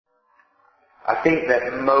I think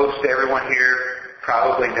that most everyone here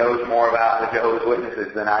probably knows more about the Jehovah's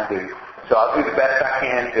Witnesses than I do. So I'll do the best I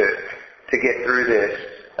can to get through this.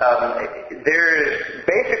 There is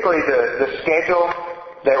basically the schedule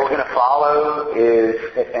that we're going to follow is,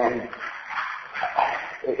 and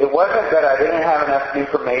it wasn't that I didn't have enough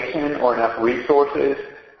information or enough resources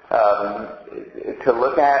to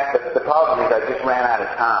look at, but the problem is I just ran out of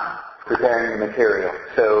time preparing the material.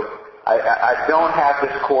 So I don't have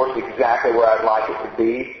this course exactly where I'd like it to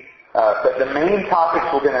be. But the main topics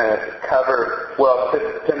we're going to cover,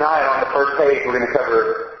 tonight on the first page we're going to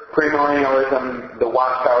cover premillennialism, the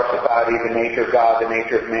Watchtower Society, the nature of God, the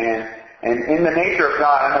nature of man. And in the nature of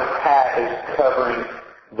God, I know Pat is covering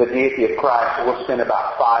the deity of Christ, so we'll spend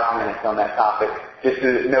about 5 minutes on that topic, just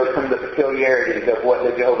to note some of the peculiarities of what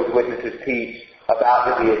the Jehovah's Witnesses teach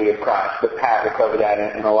about the deity of Christ. But Pat will cover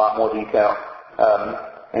that in a lot more detail.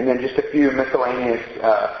 And then just a few miscellaneous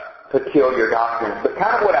peculiar doctrines. But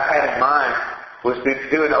kind of what I had in mind was to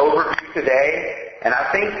do an overview today, and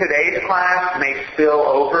I think today's class may spill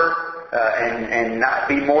over and not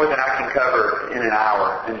be more than I can cover in an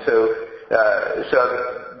hour. And so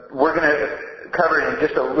we're going to cover it in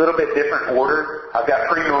just a little bit different order. I've got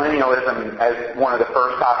premillennialism as one of the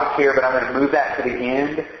first topics here, but I'm going to move that to the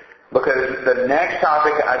end because the next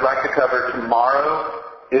topic I'd like to cover tomorrow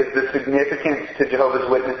is the significance to Jehovah's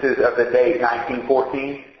Witnesses of the date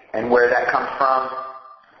 1914 and where that comes from.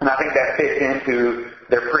 And I think that fits into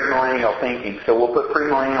their premillennial thinking. So we'll put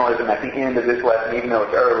premillennialism at the end of this lesson, even though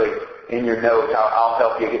it's early in your notes. I'll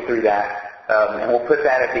help you get through that. And we'll put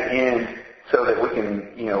that at the end so that we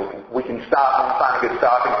can stop and find a good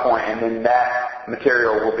stopping point, and then that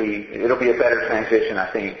material it'll be a better transition,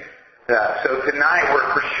 I think. So tonight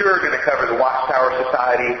we're for sure going to cover the Watchtower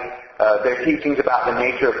Society, their teachings about the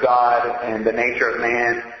nature of God and the nature of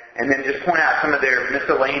man, and then just point out some of their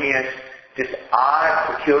miscellaneous, just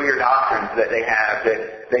odd, peculiar doctrines that they have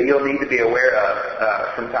that you'll need to be aware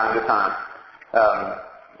of from time to time.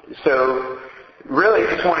 So really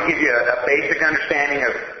just want to give you a basic understanding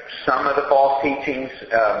of some of the false teachings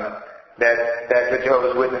that the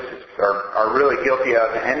Jehovah's Witnesses are really guilty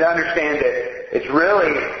of, and to understand that it's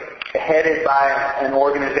really headed by an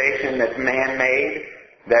organization that's man-made,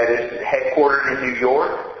 that is headquartered in New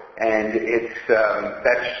York, and it's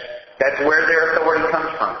that's where their authority comes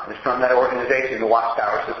from. It's from that organization, the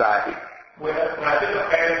Watchtower Society. When I did the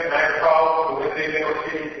famous night call with the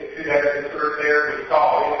university, the 2 days of the church there, we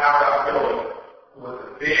saw the powerhouse building with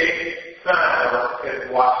a big sign that says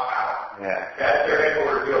Watchtower. Yeah. That's their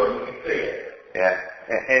headquarters building. You can see it. Yeah.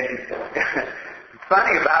 And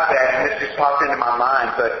funny about that, and this just popped into my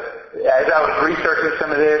mind, but as I was researching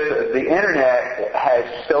some of this, the internet has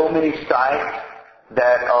so many sites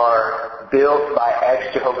that are built by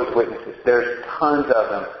ex-Jehovah's Witnesses. There's tons of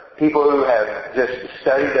them. People who have just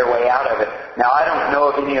studied their way out of it. Now, I don't know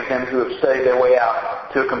of any of them who have studied their way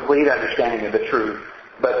out to a complete understanding of the truth,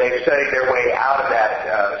 but they've studied their way out of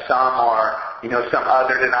that. Some are, some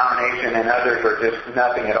other denomination, and others are just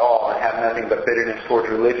nothing at all and have nothing but bitterness towards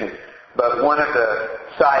religion. But one of the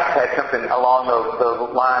sites had something along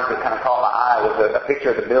those lines that kind of caught my eye, was a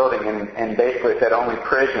picture of the building, and basically it said only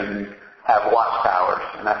prisons have watchtowers.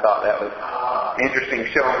 And I thought that was interesting,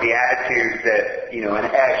 showing the attitude that, an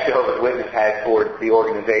ex-Jehovah's Witness had toward the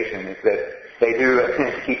organization, is that they do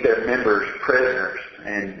attempt to keep their members prisoners.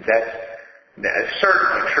 And that's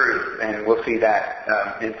certainly true, and we'll see that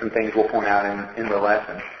in some things we'll point out in the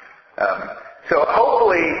lesson. So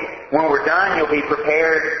hopefully, when we're done, you'll be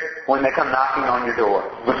prepared when they come knocking on your door,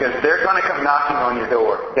 because they're going to come knocking on your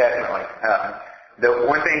door, definitely. The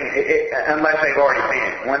one thing, unless they've already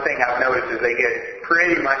been, one thing I've noticed is they get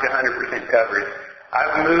pretty much 100% coverage.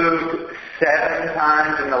 I've moved 7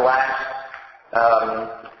 times in the last,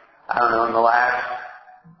 in the last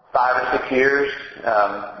 5 or 6 years.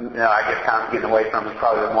 I guess time's getting away from me.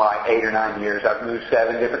 Probably more like 8 or 9 years. I've moved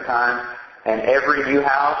 7 different times. And every new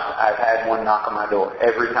house, I've had one knock on my door.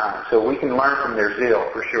 Every time. So we can learn from their zeal,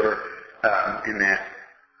 for sure, in that.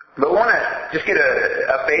 But I want to just get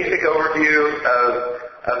a basic overview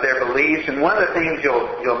of their beliefs. And one of the things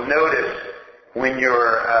you'll notice when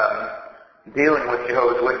you're dealing with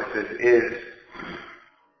Jehovah's Witnesses is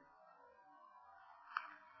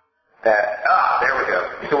that, there we go.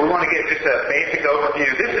 So we want to get just a basic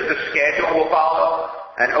overview. This is the schedule we'll follow.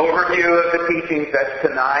 An overview of the teachings, that's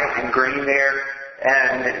tonight in green there.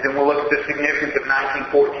 And then we'll look at the significance of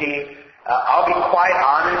 1914. I'll be quite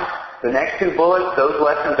honest. The next 2 bullets, those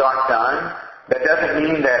lessons aren't done. That doesn't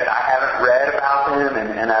mean that I haven't read about them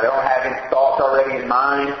and I don't have any thoughts already in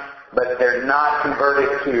mind, but they're not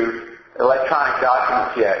converted to electronic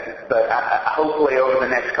documents yet, but hopefully over the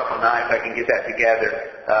next couple of nights I can get that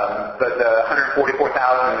together. But the 144,000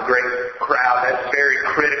 is a great crowd. That's very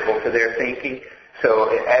critical to their thinking.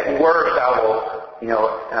 So at worst I will,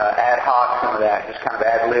 ad hoc some of that, just kind of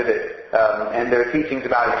ad-lib it. And their teachings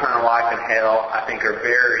about eternal life and hell, I think, are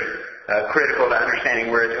very critical to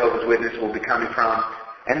understanding where Jehovah's Witnesses will be coming from.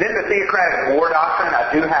 And then the theocratic war doctrine,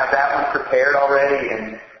 I do have that one prepared already,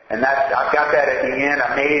 and I've got that at the end.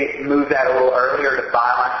 I may move that a little earlier to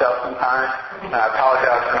buy myself some time. I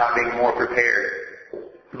apologize for not being more prepared.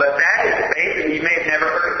 But that is basically, you may have never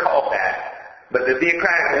heard it called that, but the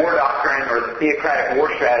theocratic war doctrine or the theocratic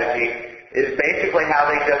war strategy is basically how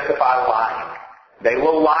they justify lying. They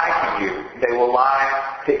will lie to you. They will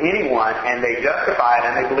lie to anyone, and they justify it,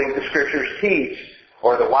 and they believe the Scriptures teach,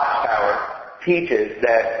 or the Watchtower teaches,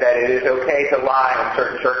 that it is okay to lie in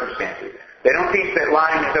certain circumstances. They don't teach that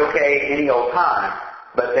lying is okay any old time,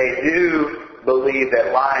 but they do believe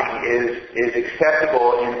that lying is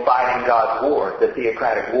acceptable in fighting God's war, the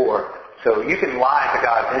theocratic war. So you can lie to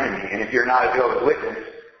God's enemy, and if you're not a Jehovah's Witness,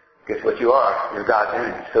 guess what you are? You're God's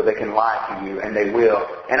enemy. So they can lie to you, and they will.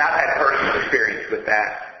 And I've had personal experience with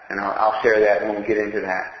that, and I'll share that when we get into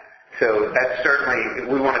that. So that's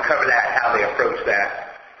certainly, we want to cover that, how they approach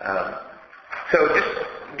that. So just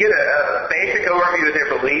get a basic overview of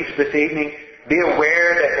their beliefs this evening. Be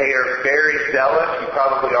aware that they are very zealous. You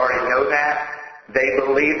probably already know that. They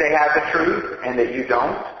believe they have the truth and that you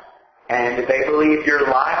don't. And they believe your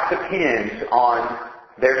life depends on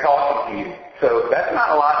their talking to you. So that's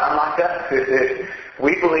not a lot unlike us.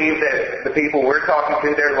 We believe that the people we're talking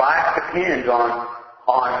to, their life depends on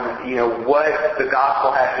what the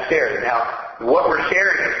gospel has to share. Now, what we're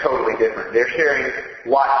sharing is totally different. They're sharing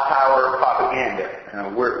Watchtower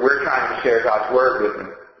propaganda. We're trying to share God's Word with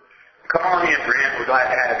them. Come on in, Brent. We're glad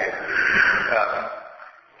to have you.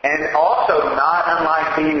 And also, not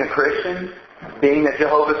unlike being a Christian, being a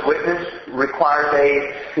Jehovah's Witness requires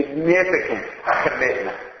a significant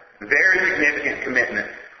commitment. Very significant commitment.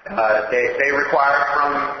 They require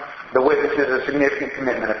from the witnesses a significant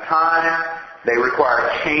commitment of time. They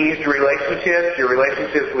require changed relationships. Your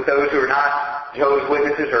relationships with those who are not Jehovah's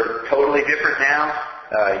Witnesses are totally different now.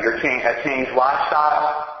 A changed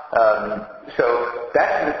lifestyle. So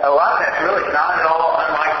that's a lot of that's really not at all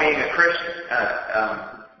unlike being a Christian.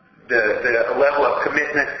 The level of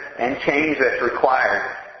commitment and change that's required.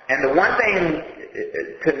 And the one thing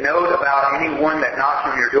to note about anyone that knocks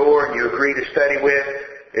on your door and you agree to study with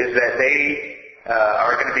is that they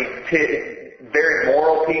are going to be very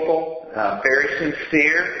moral people, very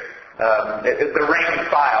sincere. The rank and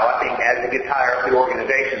file, I think, as it gets higher up the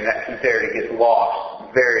organization, that sincerity gets lost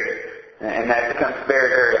and that becomes very,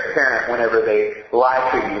 very apparent whenever they lie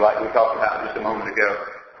to you, like we talked about just a moment ago.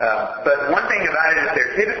 But one thing about it is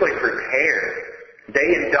they're typically prepared. They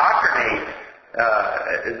indoctrinate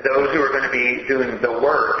those who are going to be doing the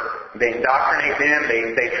work. They indoctrinate them.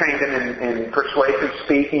 They train them in persuasive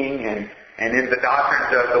speaking and in the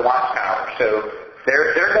doctrines of the Watchtower. So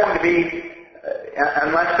they're going to be,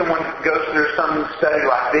 unless someone goes through some study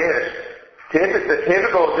like this, the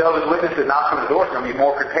typical Jehovah's Witness that knocks on the door is going to be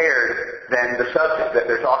more prepared than the subject that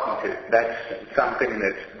they're talking to. That's something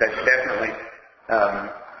that's definitely,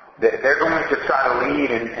 they're going to try to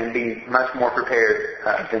lead and be much more prepared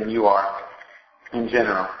than you are in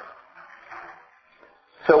general.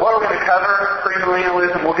 So what we're going to cover,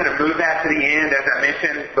 premillennialism, we're going to move that to the end, as I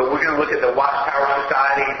mentioned, but we're going to look at the Watchtower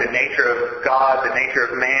Society, the nature of God, the nature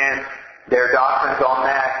of man, their doctrines on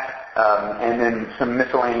that, and then some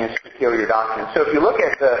miscellaneous peculiar doctrines. So if you look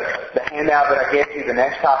at the handout that I gave you, the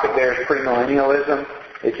next topic there is premillennialism.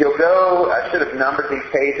 If you'll go, I should have numbered these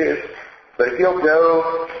pages, but if you'll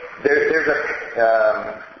go, there's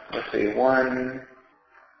one,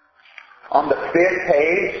 on the 5th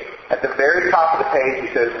page, at the very top of the page,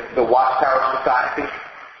 it says the Watchtower Society.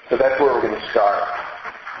 So that's where we're going to start.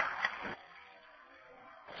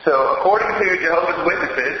 So according to Jehovah's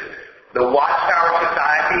Witnesses, the Watchtower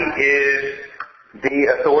Society is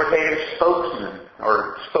the authoritative spokesman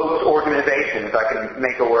or spokes organization, if I can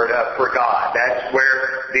make a word up, for God. That's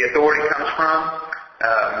where the authority comes from.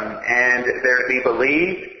 And they're to be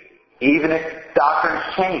believed even if doctrines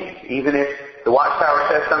change. Even if the Watchtower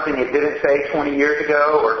says something it didn't say 20 years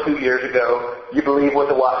ago or 2 years ago, you believe what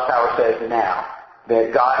the Watchtower says now.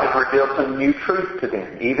 That God has revealed some new truth to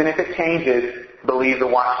them. Even if it changes, believe the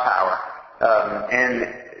Watchtower.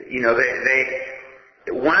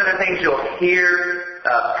 One of the things you'll hear,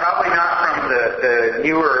 probably not from the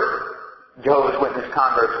newer Jehovah's Witness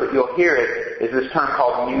converts, but you'll hear it, is this term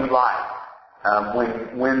called new life.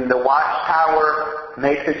 When the watchtower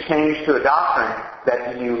makes a change to a doctrine,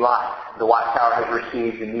 that's a new light. The watchtower has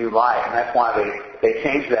received a new light, and that's why they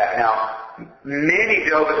changed that. Now, many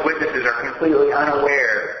Jehovah's Witnesses are completely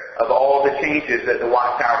unaware of all the changes that the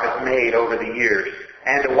watchtower has made over the years.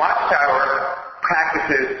 And the watchtower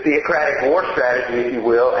practices theocratic war strategy, if you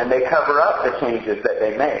will, and they cover up the changes that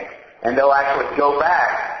they make. And they'll actually go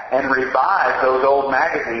back and revise those old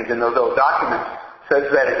magazines and those old documents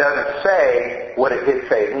such that it doesn't say what it did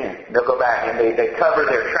say then. They'll go back and they cover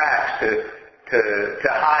their tracks to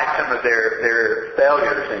hide some of their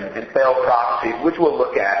failures and failed prophecies, which we'll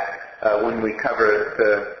look at when we cover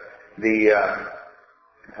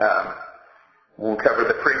we'll cover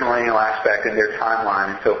the premillennial aspect and their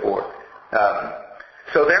timeline and so forth.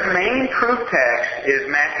 So their main proof text is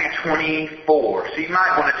Matthew 24. So you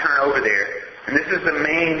might want to turn over there. And this is the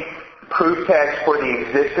main proof text for the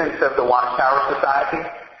existence of the Watchtower Society.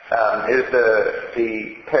 Is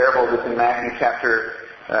the parable that's in Matthew chapter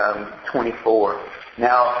 24.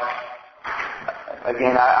 Now,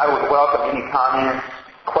 again, I would welcome any comments,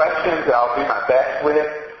 questions that I'll do my best with.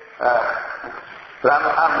 But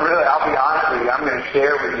I'll be honest with you, I'm going to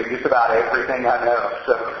share with you just about everything I know.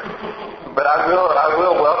 So, but I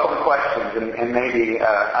will welcome questions, and maybe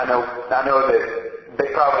I know that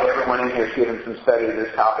probably everyone in here is giving some study to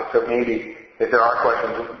this topic. So maybe if there are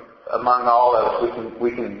questions among all of us,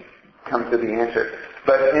 we can come to the answer.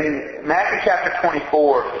 But in Matthew chapter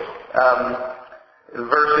 24,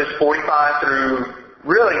 verses 45 through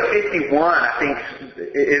really 51, I think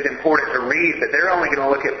is important to read, but they're only going to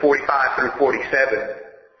look at 45 through 47.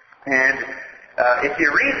 And if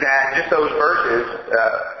you read that, just those verses,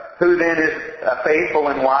 who then is a faithful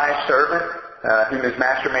and wise servant, whom his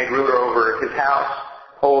master made ruler over his house,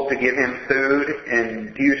 hold to give him food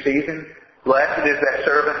in due season? Blessed is that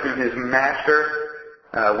servant whom his master,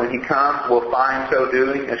 when he comes, will find so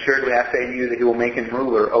doing. Assuredly I say to you that he will make him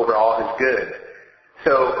ruler over all his goods.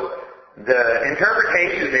 So the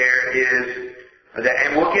interpretation there is that,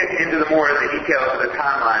 and we'll get into more of the details of the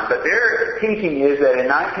timeline, but their teaching is that in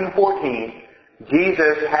 1914,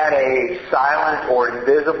 Jesus had a silent or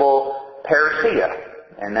invisible parousia.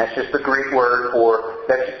 And that's just the Greek word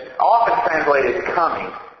that's often translated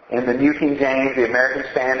coming. In the New King James, the American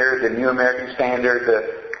Standard, the New American Standard, the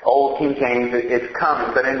Old King James, it's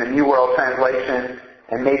coming. But in the New World Translation,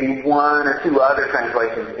 and maybe one or two other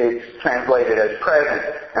translations, it's translated as present.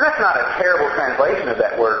 And that's not a terrible translation of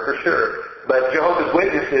that word, for sure. But Jehovah's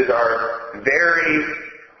Witnesses are very,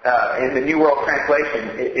 in the New World Translation,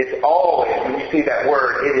 it's always, when you see that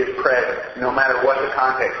word, it is present. No matter what the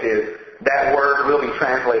context is, that word will be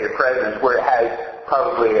translated present, where it has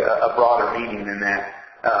probably a broader meaning than that,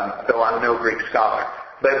 though I'm no Greek scholar.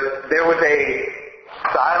 But there was a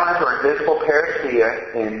silent or invisible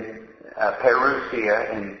parousia in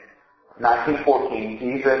 1914.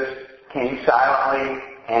 Jesus came silently,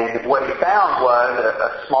 and what he found was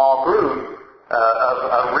a small group of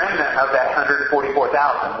a remnant of that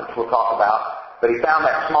 144,000, which we'll talk about. But he found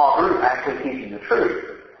that small group actually teaching the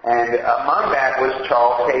truth. And among that was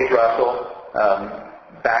Charles Taze Russell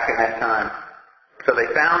back in that time. So they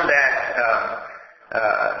found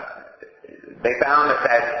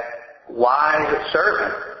that wise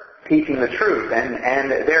servant teaching the truth.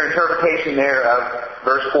 And their interpretation there of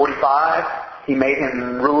verse 45, he made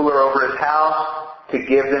him ruler over his house to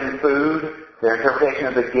give them food. Their interpretation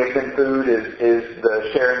of the give them food is the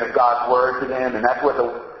sharing of God's Word to them. And that's what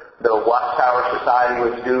the Watchtower Society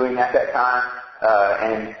was doing at that time.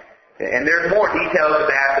 And there's more details of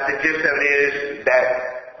that, but the gist of it is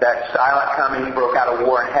that silent coming broke out a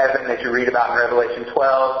war in heaven that you read about in Revelation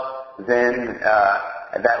 12. Then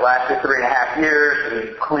that lasted 3.5 years.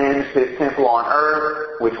 He cleansed his temple on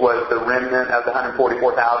earth, which was the remnant of the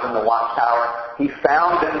 144,000, the Watchtower. He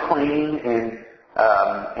found them clean in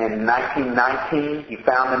 1919. He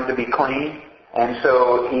found them to be clean, and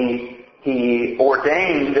so he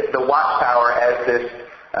ordained the Watchtower as this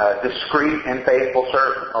discreet and faithful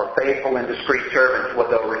servant, or faithful and discreet servant is what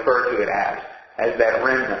they'll refer to it as that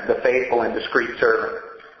remnant, the faithful and discreet servant.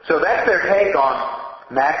 So that's their take on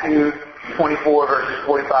Matthew 24 verses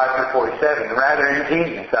 45 through 47. Rather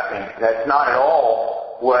ingenious, I think. That's not at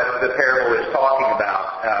all what the parable is talking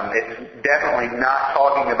about. It's definitely not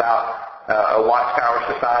talking about a Watchtower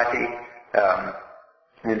Society.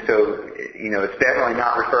 And so, it's definitely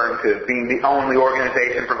not referring to being the only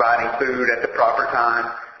organization providing food at the proper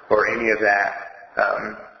time or any of that.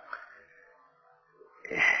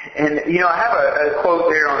 I have a quote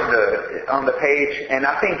there on the page, and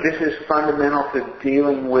I think this is fundamental to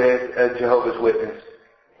dealing with a Jehovah's Witness.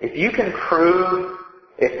 If they can prove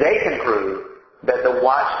that the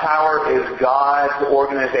Watchtower is God's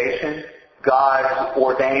organization, God's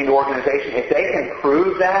ordained organization, if they can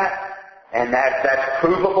prove that, and that's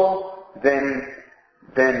provable, then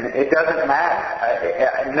it doesn't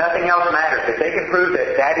matter. Nothing else matters. If they can prove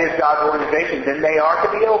that that is God's organization, then they are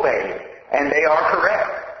to be obeyed, and they are correct.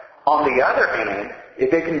 On the other hand,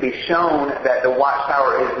 if it can be shown that the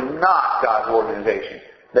Watchtower is not God's organization,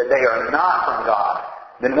 that they are not from God,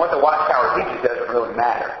 then what the Watchtower teaches doesn't really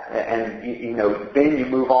matter. And then you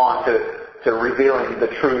move on to revealing the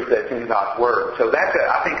truth that's in God's Word. So that's,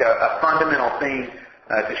 I think, a fundamental thing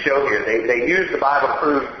to show here. They use the Bible to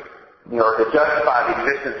prove, or to justify the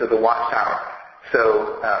existence of the Watchtower.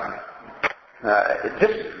 So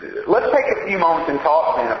let's take a few moments and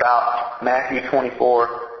talk then about Matthew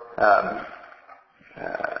 24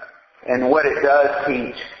 and what it does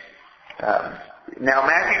teach. Now,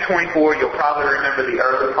 Matthew 24, you'll probably remember the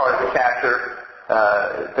early part of the chapter,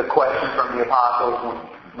 the question from the apostles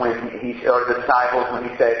or the disciples when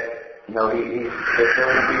he said, there will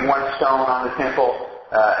be one stone on the temple,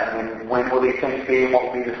 and then when will these things be, and what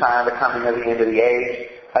will be the sign of the coming of the end of the age?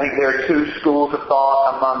 I think there are two schools of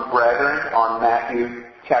thought among brethren on Matthew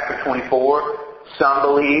chapter 24. Some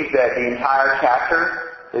believe that the entire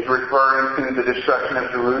chapter is referring to the destruction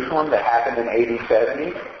of Jerusalem that happened in AD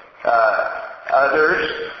 70.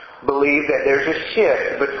 Others believe that there's a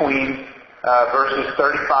shift between verses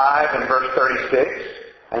 35 and verse 36,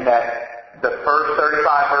 and that the first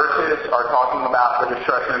 35 verses are talking about the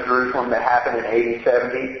destruction of Jerusalem that happened in AD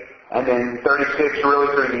 70, and then 36 really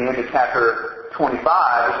through the end of chapter 25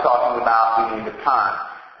 is talking about the end of time.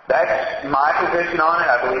 That's my position on it.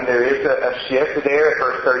 I believe there is a shift there at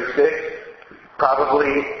verse 36.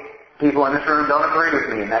 Probably people in this room don't agree with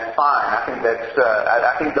me, and that's fine. I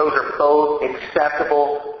think those are both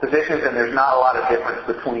acceptable positions, and there's not a lot of difference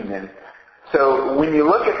between them. So when you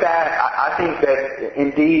look at that, I think that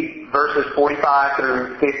indeed verses 45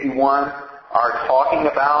 through 51 are talking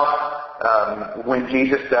about when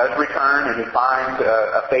Jesus does return and he finds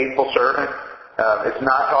a faithful servant. It's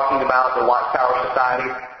not talking about the Watchtower Society,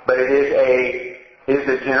 but it is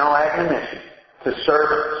a general admonition to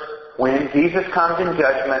servants. When Jesus comes in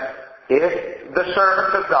judgment, if the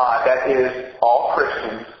servants of God, that is, all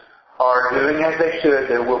Christians, are doing as they should,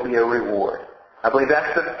 there will be a reward. I believe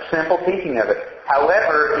that's the simple teaching of it.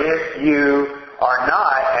 However, if you are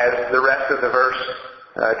not, as the rest of the verse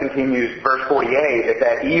continues, verse 48, if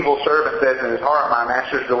that evil servant says in his heart, my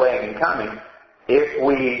master's delaying in coming, if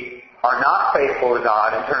we are not faithful to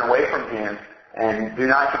God and turn away from Him and do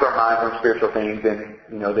not keep our minds on spiritual things, then,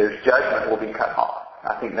 there's judgment will be cut off.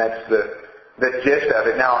 I think that's the gist of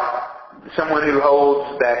it. Now, someone who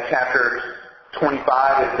holds that chapter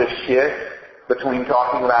 25 is the shift between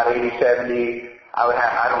talking about AD 70,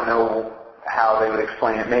 I don't know how they would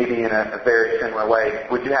explain it, maybe in a very similar way.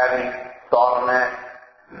 Would you have any thought on that?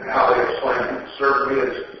 How they explain it certainly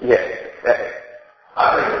is. Yes.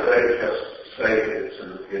 I think that they just say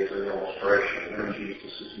it's an illustration that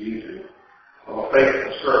Jesus is using. A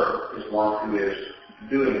faithful servant is one who is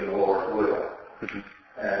doing the Lord's will. Mm-hmm.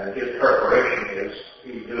 And his preparation is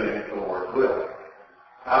he's doing it the Lord's will.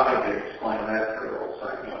 I think they explain that pretty well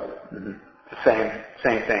the same way.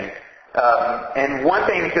 Same thing. And one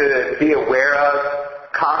thing to be aware of,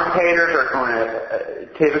 commentators are going to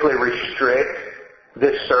typically restrict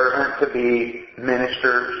this servant to be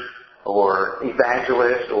ministers or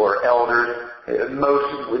evangelists or elders.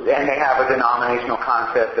 And they have a denominational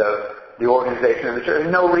concept of the organization of the church.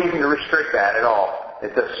 There's no reason to restrict that at all.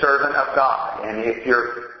 It's a servant of God. And if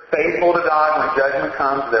you're faithful to God, when judgment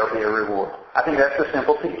comes, there'll be a reward. I think that's the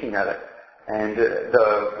simple teaching of it. And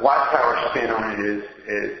the Watchtower spin on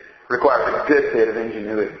it requires a good bit of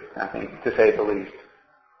ingenuity, I think, to say the least.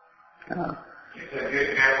 It's a good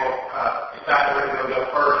example. Decide where to go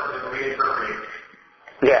first and reinterpret.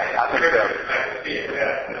 Yeah, I think so.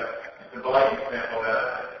 The blatant example of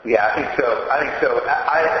that. Yeah, I think so.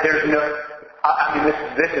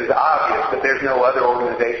 This is obvious, but there's no other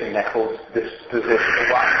organization that holds this position,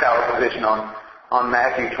 the Watchtower position on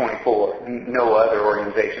Matthew 24. No other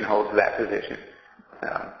organization holds that position.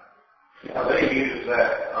 They use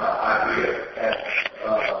that idea as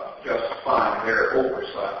justifying their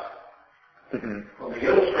oversight. Mm-hmm. Well, the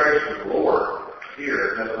illustration of the Lord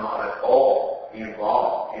here does not at all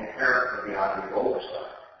involve inherently the idea of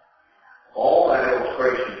oversight. All that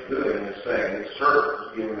illustration is doing is saying the servant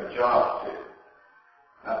is given a job to.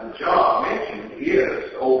 Now, the job mentioned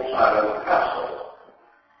is oversight of the household.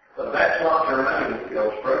 But that's not germane with the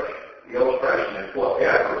illustration. The illustration is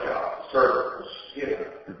whatever job the servant was given,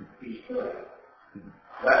 he's doing it.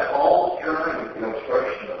 That's all germane with the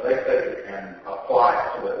illustration, but they take it and apply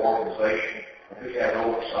it to the organization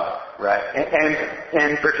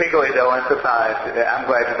And particularly they'll emphasize, I'm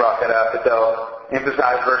glad you brought that up, but they'll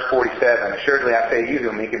emphasize verse 47. Assuredly I say to you,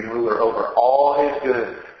 he'll make him ruler over all his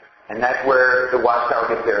goods. And that's where the watchtower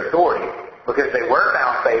gets their authority. Because they were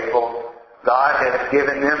found faithful, God has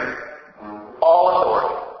given them all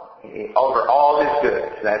authority over all his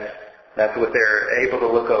goods. That's what they're able to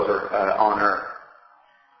look over on earth.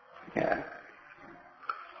 Yeah.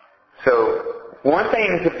 So one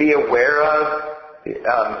thing to be aware of,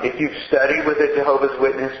 if you've studied with a Jehovah's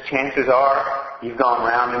Witness, chances are you've gone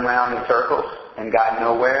round and round in circles and gotten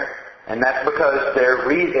nowhere. And that's because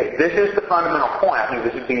this is the fundamental point. I think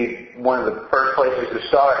this would be one of the first places to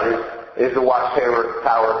start is the watchtower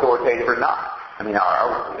authoritative or not? I mean,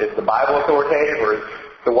 is the Bible authoritative or is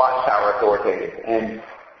the watchtower authoritative? And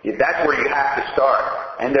that's where you have to start.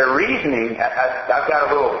 And their reasoning, I've got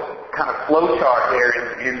a little kind of flow chart there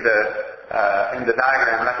in the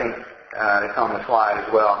diagram, and I think it's on the slide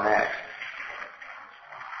as well next.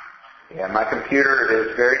 Yeah, my computer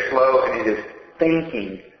is very slow and it is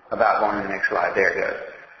thinking about going to the next slide. There it goes.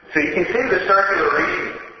 So you can see the circular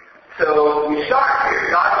reasoning. So we start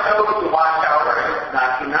here. God chose the watchtower in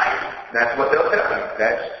 1990. That's what they'll tell you.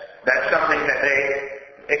 That's something that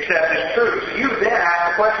they accept as true. So you then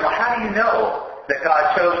ask the question, well, how do you know that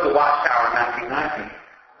God chose the watchtower in 1919?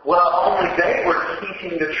 Well, only they were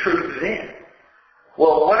teaching the truth then.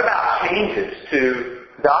 Well, what about changes to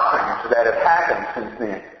doctrines that have happened since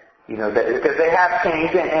then? Because they have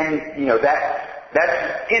changed, and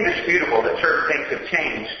that's indisputable that certain things have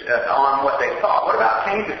changed on what they thought. What about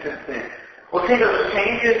changes since then? Well, see, those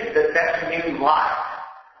changes, that's new life.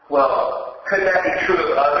 Well, could that be true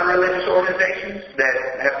of other religious organizations that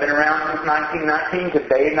have been around since 1919? Could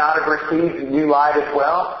they not have received new light as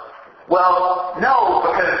well? Well, no,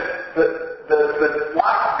 because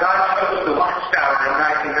God chose the watchtower in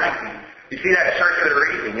 1919. You see that circular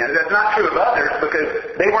reasoning. That's not true of others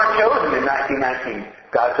because they weren't chosen in 1919.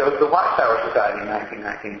 God chose the Watchtower Society in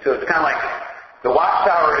 1919. So it's kind of like the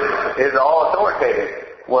Watchtower is all authoritative.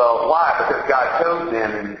 Well, why? Because God chose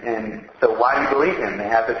them, and so why do you believe Him? They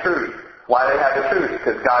have the truth. Why do they have the truth?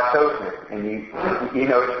 Because God chose them. And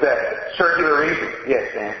it's that circular reason.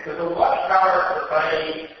 Yes, Dan? Was the Watchtower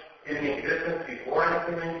Society in existence before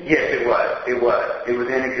 1919? Yes, it was. It was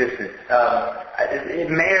in existence.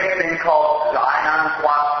 It may have been called Zion's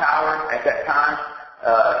Watchtower at that time.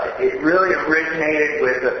 It really originated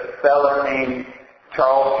with a fellow named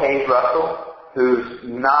Charles Hayes Russell, who's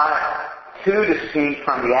not too distinct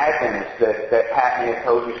from the Adventists that Pat may have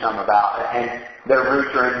told you some about, and their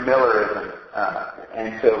roots are in Millerism.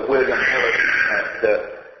 And so William Miller,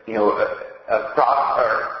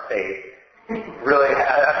 really,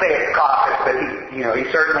 I say it's cautious, but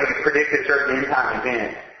he certainly predicted certain end-time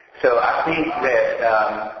events. So I think that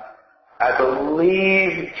I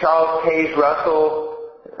believe Charles Hayes Russell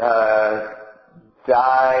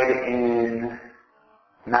died in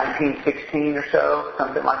 1916 or so,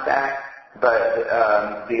 something like that. But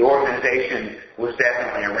the organization was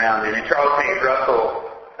definitely around then. And Charles Hayes Russell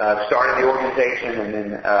started the organization, and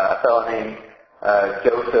then a fellow named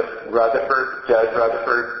Joseph Rutherford, Judge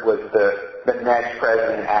Rutherford, was the next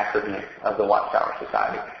president after him of the Watchtower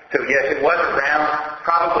Society. So yes, it was around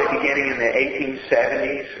probably beginning in the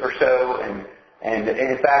 1870s or so, and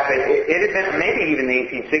in fact it had been maybe even the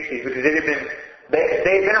 1860s because it had been they had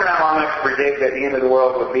been around long enough to predict that the end of the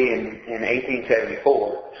world would be in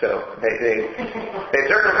 1874. So they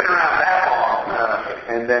certainly been around that long,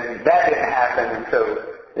 and then that didn't happen,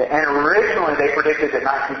 and originally they predicted that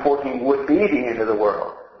 1914 would be the end of the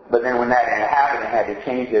world, but then when that didn't happen, they had to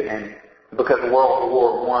change it, and because World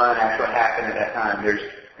War I actually happened at that time, there's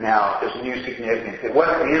now this new significance. It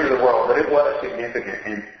wasn't the end of the world, but it was significant,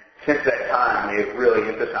 and since that time, they've really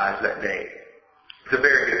emphasized that date. It's a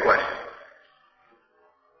very good question.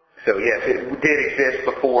 So yes, it did exist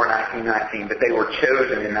before 1919, but they were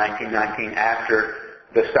chosen in 1919 after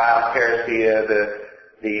the style of parousia,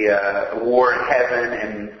 the war in heaven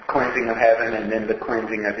and cleansing of heaven, and then the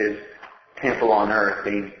cleansing of His temple on earth,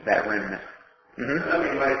 being that remnant. Mm-hmm. Let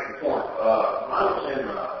me make a point. I was in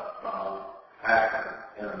Akron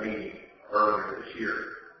in a meeting earlier this year.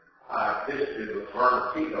 I visited with Vernon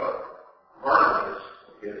Teagar. Vernon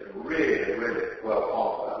is really, really well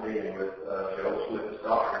qualified dealing with Jehovah's Witness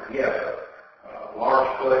doctrine. He has a large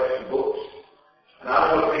collection of books. And I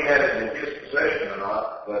don't know if he has it in his possession or not,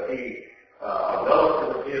 but a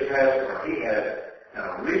relative of his has it, or he has an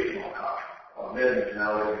original copy of Millions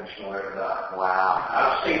Now Living Shall Never Die. Wow.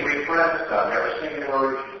 I've seen reprints. I've never seen the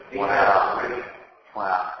original. He has the original.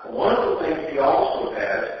 Wow. One of the things he also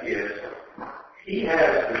has is he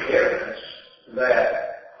has the evidence that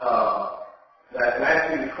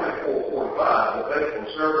Matthew 24:45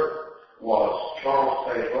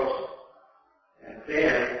 Sage Russell. And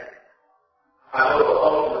then, I know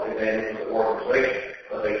ultimately they into the organization,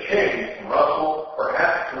 but they changed from Russell,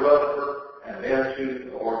 perhaps to Rutherford, and then to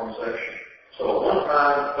the organization. So at one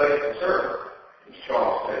time, the place of servant is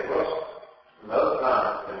Charles Sage Russell. Another time,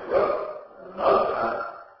 it's Rutherford. And another time,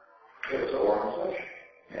 it was the organization.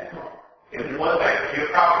 Yeah. And one thing, you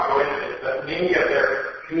probably go into this, but many of their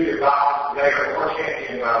community doctors, they are more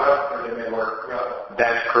championed by Rutherford than they were Rutherford.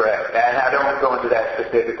 That's correct. And I don't go into that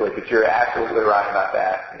specifically, but you're absolutely right about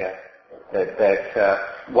that. Yeah.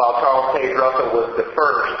 While Charles Sage Russell was the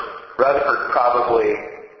first, Rutherford probably,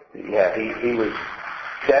 he was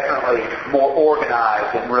definitely more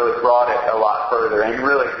organized and really brought it a lot further. And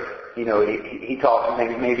really, he taught some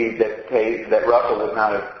things maybe that Russell would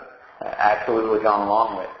not have absolutely gone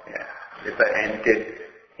along with. Yeah. And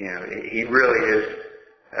he really is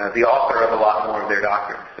the author of a lot more of their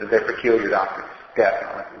doctrines, their peculiar doctrines.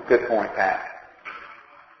 Definitely. Good point, Pat.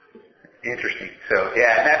 Interesting. So,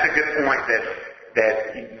 and that's a good point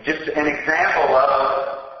that just an example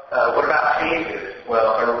of what about changes?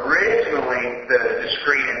 Well, originally the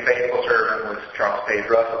discreet and faithful servant was Charles Sage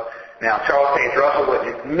Russell. Now, Charles Sage Russell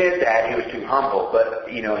wouldn't admit that. He was too humble, but,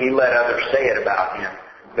 he let others say it about him,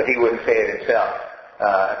 but he wouldn't say it himself.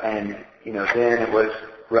 Then it was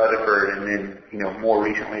Rutherford, and then, more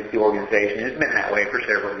recently it's the organization. It's been that way for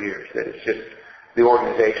several years, that it's just the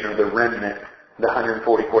organization of the remnant, the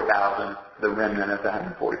 144,000, the remnant of the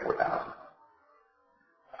 144,000.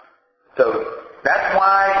 So that's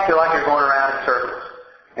why you feel like you're going around in circles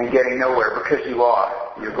and getting nowhere, because you are.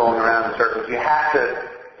 You're going around in circles. You have to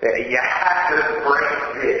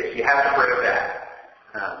break this. You have to break that.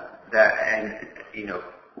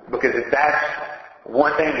 Because if that's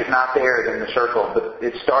one thing is not there, then the circle, but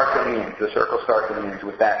it starts and ends. The circle starts and ends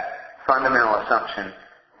with that fundamental assumption.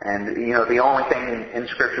 And, the only thing in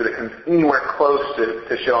Scripture that comes anywhere close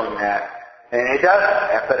to showing that, and it does,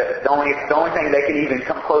 but the only thing they can even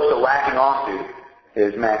come close to latching onto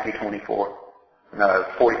is Matthew 24,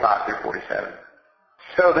 45 through 47.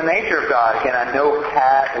 So the nature of God, again, I know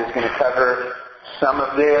Pat is going to cover some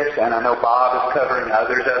of this, and I know Bob is covering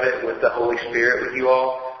others of it with the Holy Spirit with you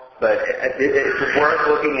all. But it's worth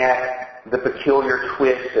looking at the peculiar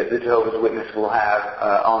twist that the Jehovah's Witnesses will have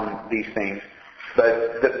on these things.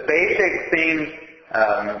 But the basic thing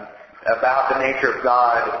about the nature of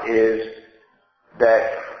God is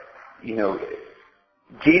that,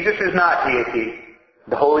 Jesus is not deity.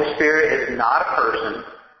 The Holy Spirit is not a person.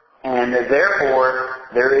 And therefore,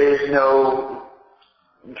 there is no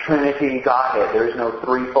Trinity Godhead. There is no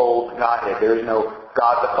threefold Godhead. There is no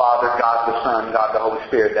God the Father, God the Son, God the Holy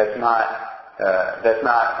Spirit. That's not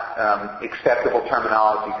acceptable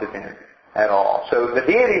terminology to them at all. So the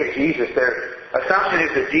deity of Jesus, their assumption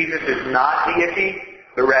is that Jesus is not deity,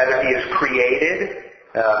 but rather He is created.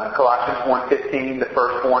 Colossians 1:15, the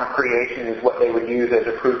firstborn of creation, is what they would use as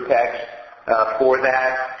a proof text for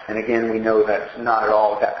that. And again, we know that's not at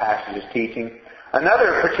all what that passage is teaching.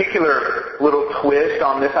 Another particular little twist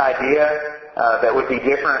on this idea that would be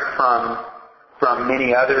different from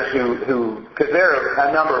many others because there are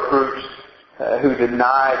a number of groups who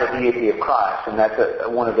deny the deity of Christ, and that's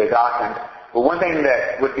one of their doctrines. But one thing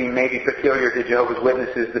that would be maybe peculiar to Jehovah's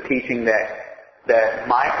Witnesses is the teaching that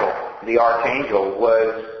Michael, the archangel,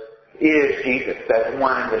 is Jesus. That's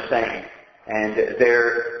one and the same. And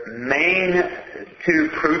their main two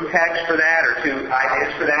proof texts for that, or two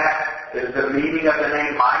ideas for that, is the meaning of the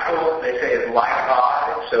name Michael. They say is like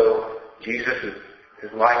God. So Jesus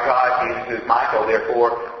is like God. Jesus is Michael,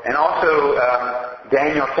 therefore. And also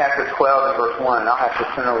Daniel chapter 12 and verse 1. And I'll have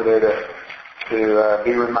to turn over there to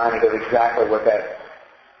be reminded of exactly what that,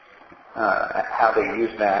 how they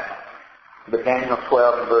use that. But Daniel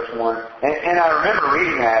 12 and verse 1. And I remember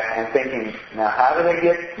reading that and thinking, now how do they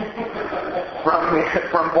get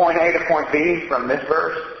from point A to point B from this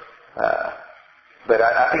verse? But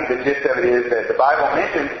I think the gist of it is that the Bible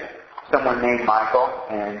mentions someone named Michael,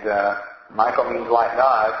 and Michael means like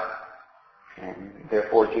God, and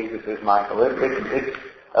therefore Jesus is Michael. It's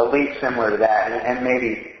a leap similar to that, and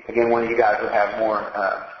maybe, again, one of you guys would have more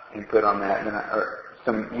input on that, or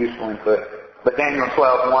some useful input. But Daniel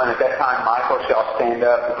 12:1, at that time Michael shall stand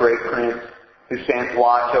up, the great prince, who stands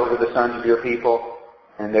watch over the sons of your people,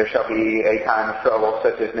 and there shall be a time of trouble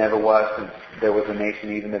such as never was since there was a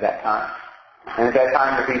nation even to that time. And at that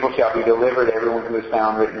time the people shall be delivered, everyone who is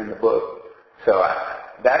found written in the book. So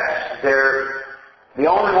that's the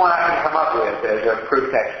only one I can come up with as a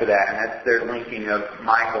proof text for that, and that's their linking of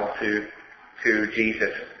Michael to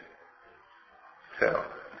Jesus. So,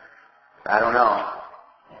 I don't know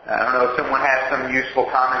if someone has some useful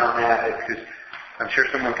comment on that, because I'm sure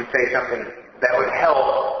someone could say something that would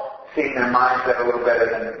help seeing their mindset a little better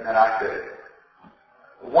than I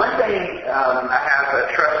could. One thing, I have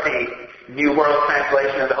a trusty New World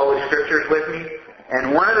Translation of the Holy Scriptures with me,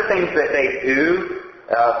 and one of the things that they do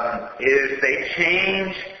is they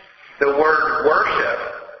change the word worship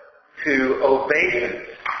to obeisance.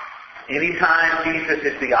 Anytime Jesus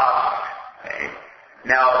is the object. Okay?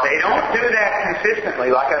 Now, they don't do that consistently.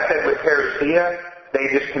 Like I said with parousia, they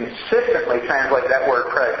just consistently translate that word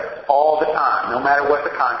presence all the time, no matter what the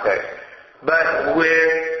context. But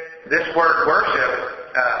with this word worship,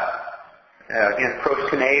 again,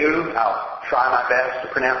 proskuneo, I'll try my best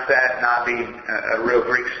to pronounce that, not be a real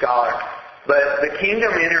Greek scholar. But the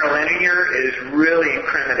kingdom interlinear is really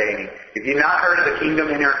incriminating. If you've not heard of the kingdom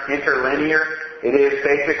interlinear, it is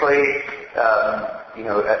basically,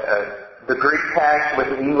 the Greek text with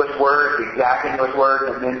the English word, the exact English word,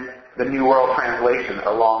 and then the New World Translation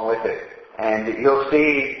along with it. And you'll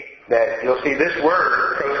see this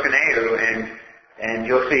word, proskuneo, and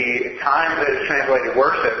you'll see times that it's translated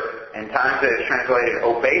worship and times that it's translated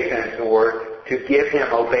obeisance or to give him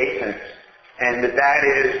obeisance. And that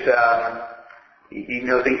is,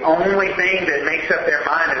 the only thing that makes up their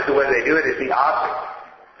mind as to whether they do it is the object.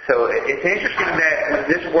 So it's interesting that when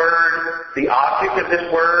this word, the object of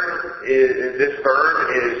this word, this verb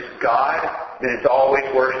is God, then it's always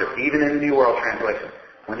worship, even in the New World Translation.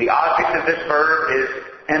 When the object of this verb is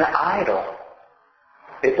an idol,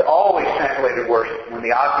 it's always translated worship. When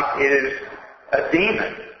the object is a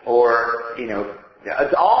demon, or,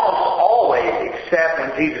 it's almost always except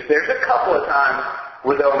in Jesus. There's a couple of times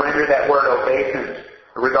where they'll render that word obeisance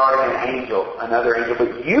regarding an angel, another angel,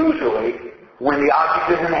 but usually when the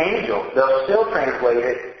object is an angel, they'll still translate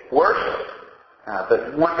it worship.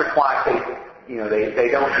 But once or twice they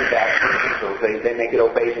don't do that for angels. They make it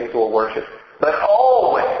obeisance or worship. But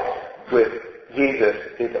always with Jesus,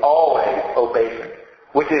 it's always obeisance,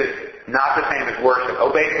 which is not the same as worship.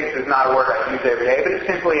 Obeisance is not a word I use every day, but it's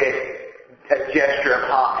simply a gesture of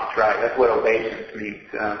homage, right? That's what obeisance means.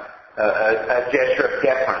 A gesture of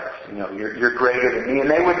deference. You're greater than me.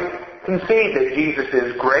 And they would concede that Jesus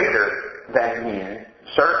is greater than men,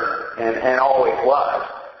 certain, and always was.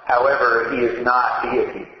 However, he is not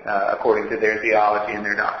deity, according to their theology and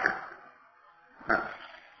their doctrine.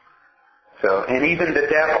 So, and even the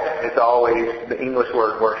devil is always the English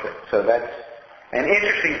word worship. So that's an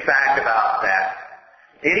interesting fact about that.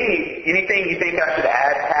 Anything you think I should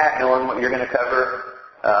add, Pat, knowing what you're going to cover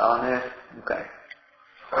on this? Okay.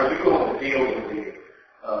 Are you going to deal with the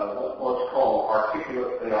what's called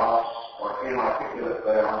articulate theos or inarticulate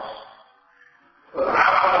theos? I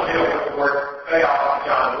want to deal with the word theos in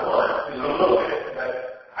John 1 just a little bit, but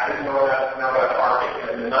I didn't know about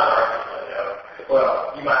articulate and not articulate.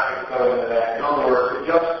 Well, you might have to go into that. In other words, it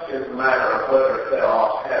just is a matter of whether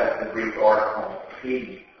theos has the Greek article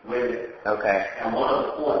he with it. Okay. And one of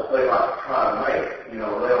the points they like to try to make,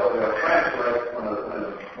 they'll translate when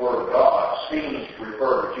the word God seems to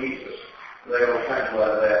refer to Jesus. They'll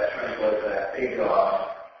translate that a God.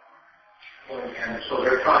 And so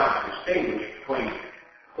they're trying to distinguish between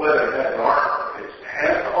whether it has an article. If it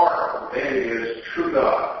has the article, then it is true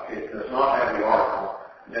God. If it does not have the article,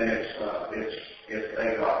 then it's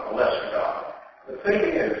a God, a lesser God. The thing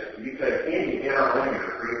is, you take any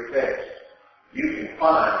interlinear Greek text, you can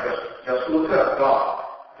find, just look up God.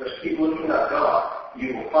 Just keep looking up God.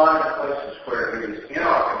 You will find places where it is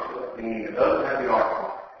inarticulate, meaning it doesn't have the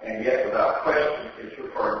article, and yet without question it's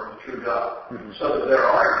referring to the true God. Mm-hmm. So that their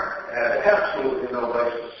argument has absolutely no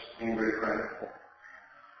basis in Greek grammar.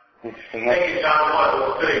 Interesting. I think in John 1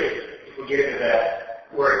 we'll see, if we get into that,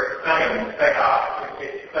 where it's saying theos,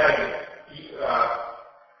 it's saying,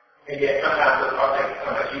 and yet sometimes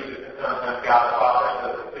sometimes Jesus and sometimes God the Father, so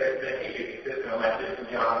they keep it consistent on that just in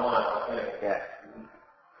John 1, I think. Yeah.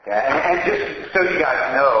 Yeah, and just so you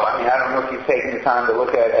guys know, I don't know if you've taken the time to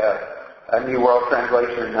look at a New World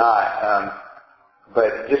Translation or not,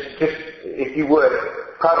 but just if you would,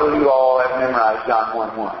 probably you all have memorized John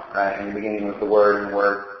 1:1, right? In the beginning was the Word, and the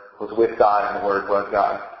Word was with God, and the Word was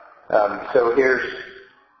God. So here's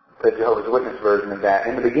the Jehovah's Witness version of that.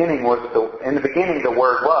 In the beginning the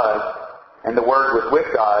Word was, and the Word was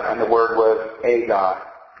with God, and the Word was a God.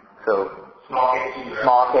 So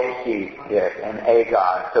small case G, yes, and a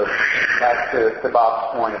God. So that's to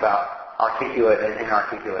Bob's point about articulate and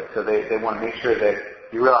inarticulate. So they want to make sure that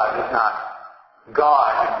you realize it's not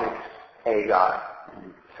God, it's a God.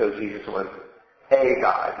 And so Jesus was a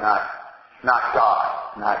God, not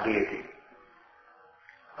God, not deity.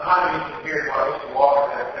 How do you compare what Mr.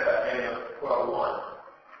 Walker said in Daniel 12:1?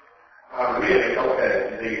 Really, okay,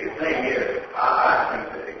 the thing is, I think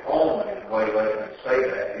that the only way they can say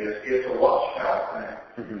that is it's a watchtower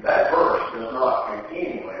thing. Mm-hmm. That verse does not in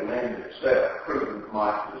any way lend itself to proving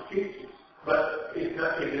Michael's teachings. But is it a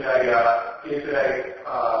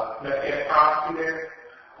messianic prophecy there?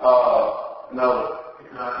 No,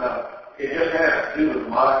 it's not. No, it just has to do with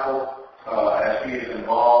Michael as he is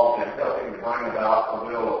involved in helping to bring about the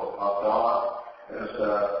will of God.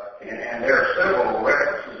 And there are several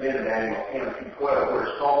references in Daniel 10 through 12 where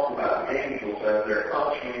it's talking about the angels as they're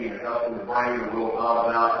functioning and helping to bring the will of God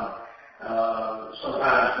about. And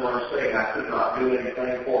sometimes one is saying, I could not do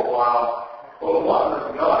anything for a while. Well, one is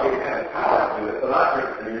God didn't have the power to do it, but I think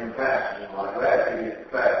that in passages like that, it is the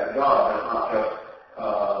fact that God does not just,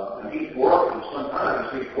 He's working.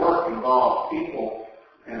 Sometimes He's working involves people,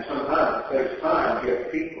 and sometimes it takes time to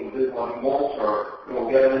get people to do what He wants or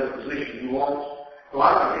get them in the position He wants. Well, I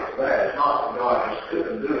think it's that. It's not that God just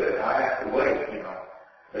couldn't do it. I have to wait,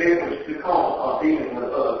 But it was because of dealing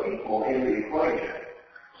with other people in the equation.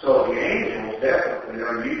 So the angels definitely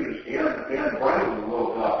are used in bringing the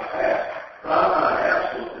will of God to pass. But I find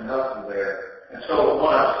absolutely nothing there. And so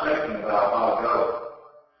what I was thinking about a while ago,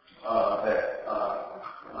 that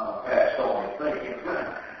Pat told me thinking,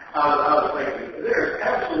 I was thinking, there's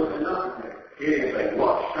absolutely nothing there. It is a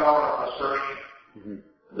watchtower assertion. Mm-hmm.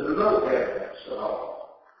 There's no evidence at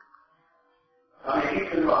all. I mean, you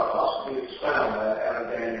could not possibly expound that out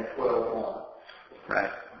of Daniel 12:1.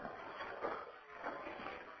 Right.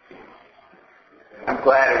 I'm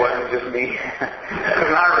glad it wasn't just me.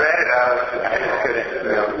 When I read it, I just couldn't.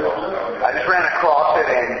 I just ran across it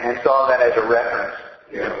and saw that as a reference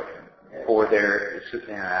for their.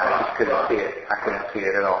 I just couldn't see it. I couldn't see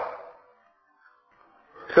it at all.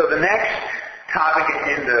 So the next topic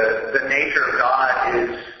in the nature of God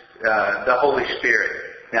is the Holy Spirit.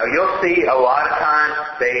 Now you'll see a lot of times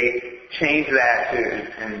they change that to,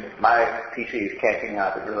 and my PC is catching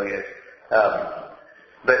up, it really is.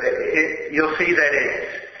 But you'll see that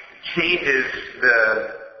it changes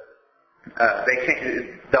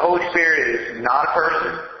the Holy Spirit is not a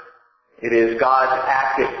person. It is God's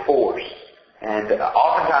active force. And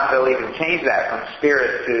oftentimes they'll even change that from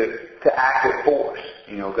spirit to active force.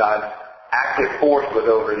 God's active force was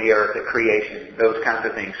over the earth at creation, those kinds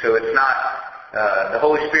of things. So it's not, the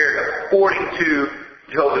Holy Spirit, according to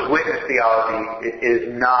Jehovah's Witness theology, is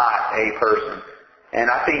not a person. And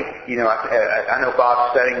I think, I know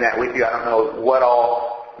Bob's studying that with you. I don't know what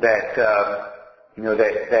all that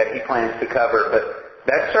he plans to cover, but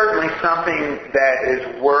that's certainly something that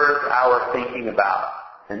is worth our thinking about.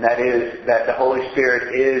 And that is that the Holy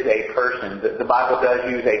Spirit is a person. The Bible does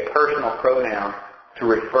use a personal pronoun to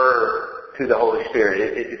refer to the Holy Spirit.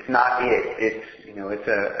 It's not it. It's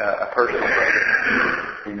a personal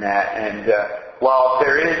pronoun in that. And while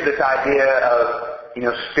there is this idea of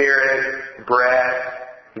spirit, breath,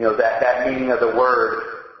 that meaning of the word,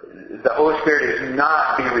 the Holy Spirit is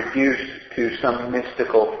not be reduced to some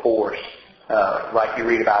mystical force like you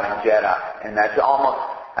read about in Jedi. And that's almost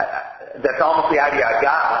the idea I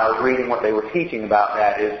got when I was reading what they were teaching about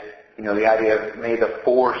that is, the idea of may the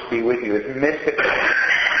force be with you. It's mystical.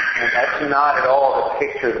 And that's not at all the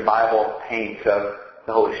picture the Bible paints of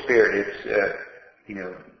the Holy Spirit. It's,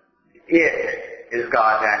 it is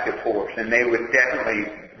God's active force. And they would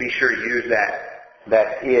definitely be sure to use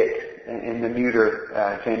that it in the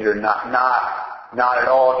neuter gender, not at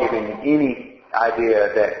all giving any idea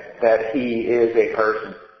that he is a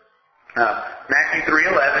person. Matthew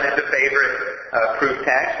 3:11 is a favorite proof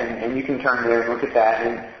text, and you can turn there and look at that.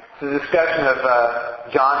 And it's a discussion of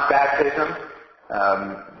John's baptism.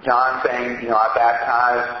 John saying, I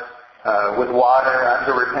baptize with water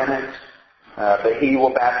unto repentance, but he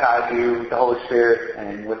will baptize you with the Holy Spirit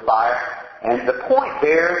and with fire. And the point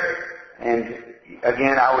there, and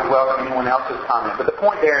again, I would welcome anyone else's comment, but the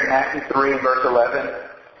point there in Matthew 3 and verse 11,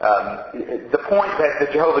 the point that the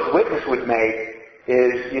Jehovah's Witness would make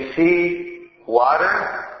is, you see,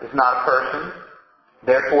 water is not a person,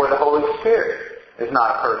 therefore the Holy Spirit is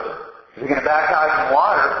not a person. If you're going to baptize in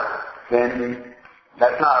water, then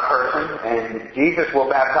that's not a person, and Jesus will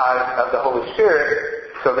baptize of the Holy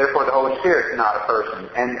Spirit, so therefore the Holy Spirit is not a person.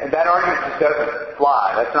 And that argument just doesn't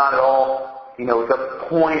fly. That's not at all, the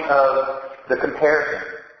point of the comparison.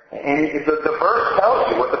 And the verse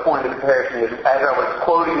tells you what the point of the comparison is. As I was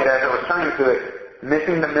quoting it, as I was turning to it,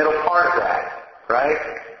 missing the middle part of that, right?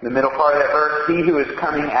 The middle part of that verse, he who is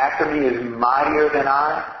coming after me is mightier than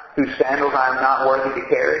I, whose sandals I am not worthy to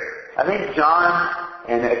carry. I think John,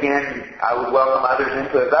 and again, I would welcome others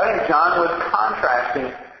into it, but I think John was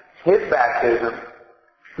contrasting his baptism,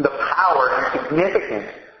 the power and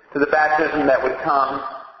significance to the baptism that would come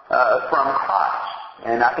from Christ.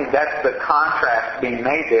 And I think that's the contrast being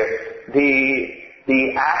made there.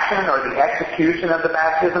 The action or the execution of the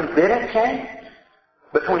baptism didn't change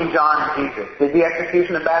between John and Jesus. Did the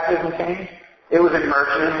execution of baptism change? It was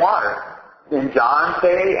immersion in water in John's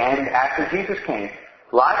day and after Jesus came.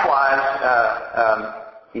 Likewise,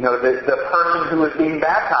 the person who was being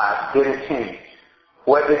baptized didn't change.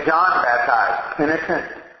 What did John baptize?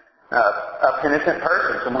 A penitent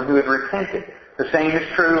person, someone who had repented. The same is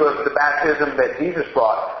true of the baptism that Jesus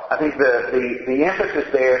brought. I think the emphasis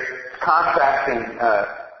there is contrasting,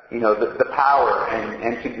 the power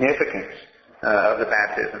and significance of the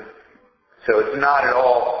baptism. So it's not at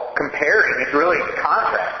all comparing; it's really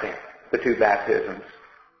contrasting the two baptisms,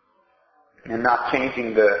 and not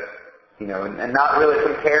changing and not really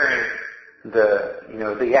comparing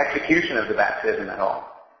the execution of the baptism at all.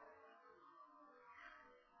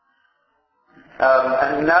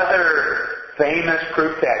 Another famous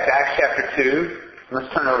proof text, Acts chapter 2.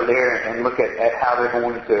 Let's turn over there and look at how they're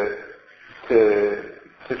going to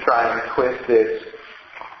try and twist this.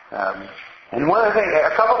 And one of the things,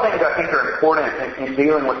 a couple of things I think are important in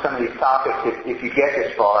dealing with some of these topics if you get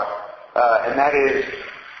this far, and that is,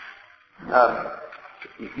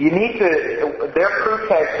 their proof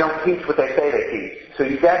texts don't teach what they say they teach. So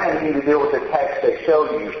you definitely need to deal with the text they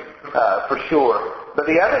show you, for sure. But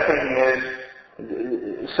the other thing is,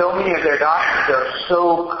 so many of their doctrines are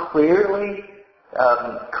so clearly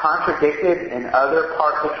contradicted in other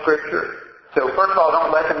parts of Scripture. So first of all,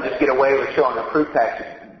 don't let them just get away with showing the proof text.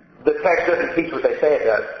 The text doesn't teach what they say it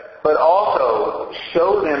does. But also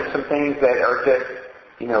show them some things that are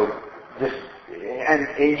and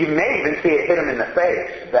you may even see it hit them in the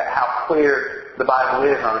face, that how clear the Bible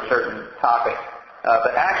is on a certain topic.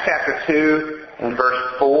 But Acts chapter 2 and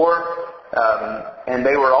verse 4, and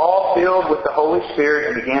they were all filled with the Holy Spirit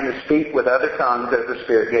and began to speak with other tongues as the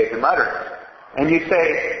Spirit gave them utterance. And you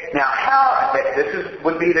say, now how,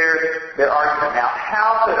 would be their argument. Now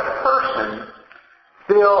how could a person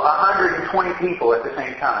fill 120 people at the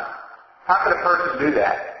same time? How could a person do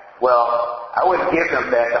that? Well, I wouldn't give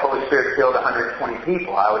them that the Holy Spirit filled 120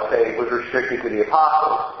 people. I would say it was restricted to the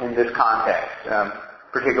apostles in this context.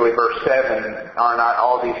 Particularly verse 7, are not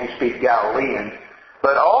all these who speak Galileans.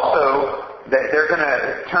 But also, that they're going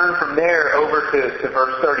to turn from there over to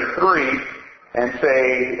verse 33 and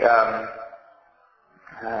say,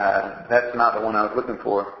 that's not the one I was looking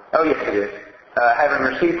for. Oh, yes, it is. Having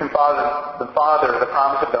received from the Father the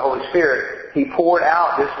promise of the Holy Spirit, He poured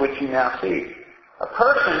out this which you now see. A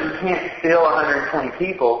person can't fill 120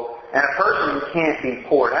 people, and a person can't be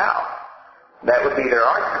poured out. That would be their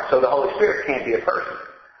argument. So the Holy Spirit can't be a person.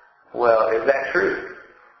 Well, is that true?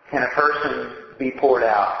 Can a person be poured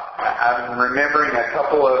out? I'm remembering a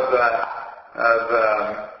couple of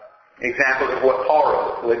examples of what Paul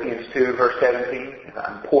wrote. Philippians 2, verse 17.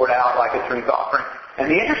 I'm poured out like a drink offering. And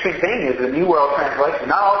the interesting thing is the New World Translation,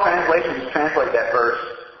 not all translations translate that verse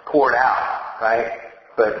poured out, right?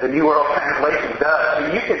 But the New World Translation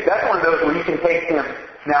does. So that's one of those where you can take them.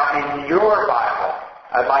 Now, in your Bible,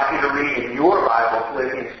 I'd like you to read in your Bible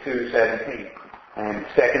Philippians 2:17 and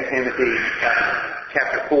 2 Timothy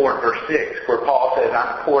chapter 4 and verse 6, where Paul says,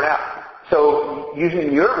 I'm poured out. So,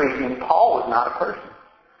 using your reasoning, Paul was not a person.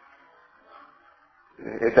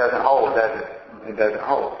 It doesn't hold, does it? It doesn't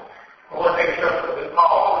hold. Well, one thing with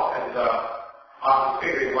Paul is on the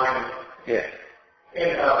figurative language. Yes.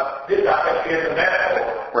 And this I think is a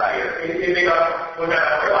metaphor. Right. When I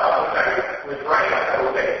realized with rain, I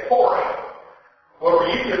would say it's pouring. Well, we're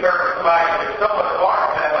using the verb for somebody that's somewhat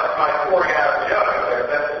large, that's like somebody pouring out of the jug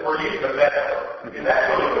there. We're using a metaphor. And that's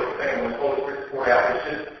really what the thing when the Holy Spirit's poured out.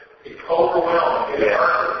 It's overwhelming. It's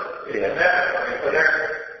a metaphor. And so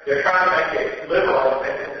they're trying to make it literal,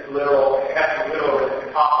 and it's literal. It has to be literal, it's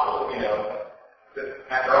impossible,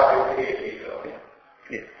 after all, it's deity, so.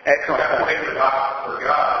 Yeah. Excellent point. For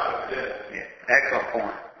God, so yeah. Excellent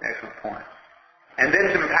point. And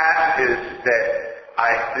then some passages that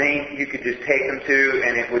I think you could just take them to,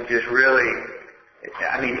 and it would just really,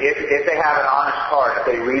 if they have an honest heart, if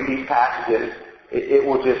they read these passages, it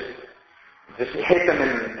will just hit them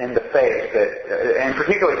in the face. And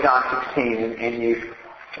particularly John 16, and you,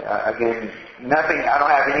 again, nothing. I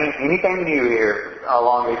don't have anything new here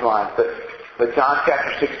along these lines, but John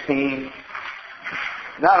chapter 16.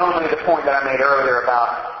 Not only the point that I made earlier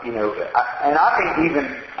about, and I think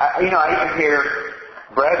I even hear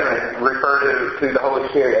brethren refer to the Holy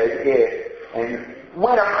Spirit as it, and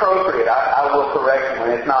when appropriate, I will correct them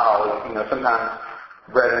when it's not always, sometimes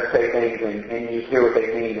brethren say things and you hear what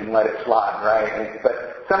they mean and let it slide, right?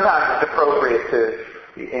 But sometimes it's appropriate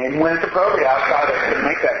and when it's appropriate, I'll try to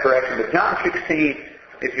make that correction. But John 16,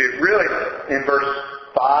 if you're really in verse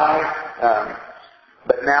 5,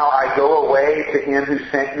 but now I go away to him who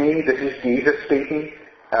sent me. This is Jesus speaking.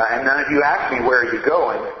 And none of you ask me, where are you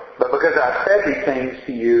going? But because I've said these things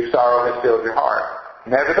to you, sorrow has filled your heart.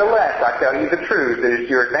 Nevertheless, I tell you the truth. It is to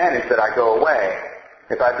your advantage that I go away.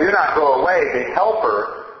 If I do not go away, the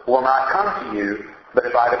Helper will not come to you. But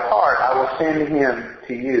if I depart, I will send him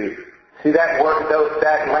to you. See that word,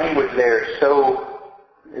 that language there is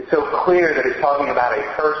it's so clear that it's talking about a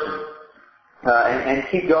person. And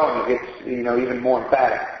keep going, it gets, even more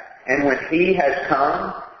emphatic. And when he has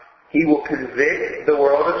come, he will convict the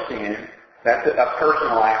world of sin. That's a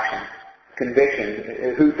personal action.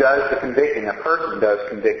 Conviction. Who does the convicting? A person does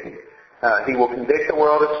convicting. He will convict the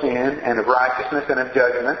world of sin and of righteousness and of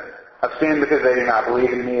judgment. Of sin because they do not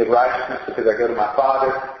believe in me. Of righteousness because I go to my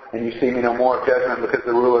Father and you see me no more. Of judgment because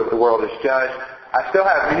the ruler of the world is judged. I still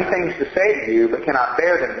have many things to say to you, but cannot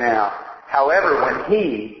bear them now. However, when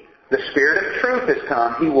he, the Spirit of truth, has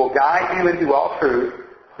come, he will guide you into all truth.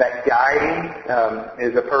 That guiding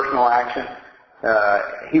is a personal action.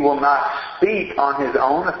 He will not speak on his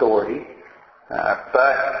own authority,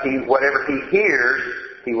 but whatever he hears,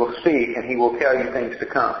 he will speak, and he will tell you things to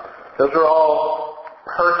come. Those are all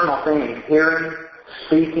personal things. Hearing,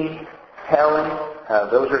 speaking, telling.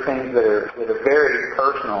 Those are things that are very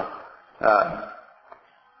personal.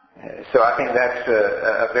 So I think that's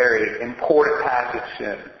a very important passage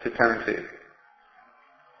to turn to.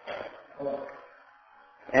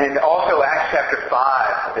 And also Acts chapter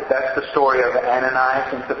 5, that's the story of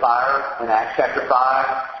Ananias and Sapphira in Acts chapter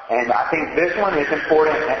 5. And I think this one is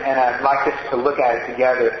important, and I'd like us to look at it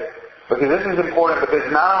together. Because this is important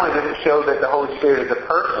because not only does it show that the Holy Spirit is a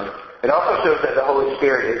person, it also shows that the Holy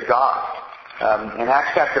Spirit is God. In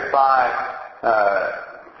Acts chapter 5,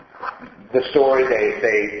 the story,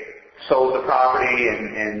 they sold the property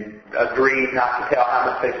and agreed not to tell how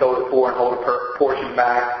much they sold it for and hold a portion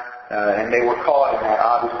back. And they were caught in that,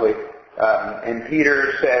 obviously. And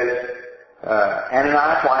Peter says,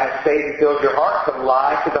 Ananias, why has Satan filled your heart to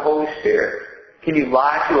lie to the Holy Spirit? Can you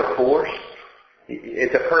lie to a force?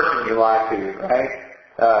 It's a person you lie to, right?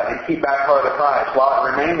 And keep back part of the price. While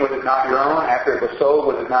it remained, was it not your own? After it was sold,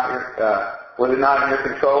 was it not in your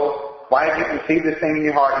control? Why did you conceive this thing in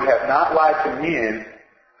your heart? You have not lied to men,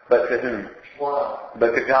 but to whom?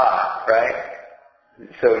 But to God, right?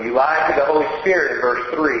 So you lied to the Holy Spirit in verse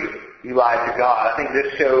 3. You lied to God. I think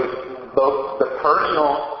this shows both the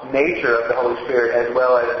personal nature of the Holy Spirit as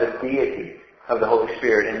well as the deity of the Holy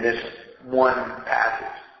Spirit in this one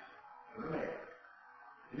passage.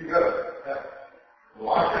 You got it.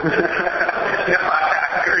 No, I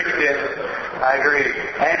agree, Tim. I agree.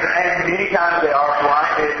 And many times they are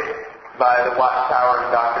blinded by the watchtower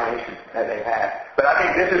indoctrination that they've had. But I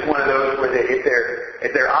think this is one of those where if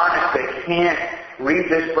they're honest, they can't read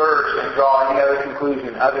this verse and draw any other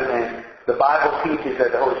conclusion other than the Bible teaches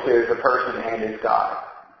that the Holy Spirit is a person and is God.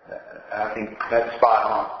 I think that's spot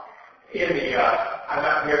on. In the, I'm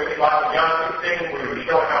not familiar with the Johnson thing where you're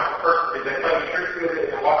showing how the person is. They tell you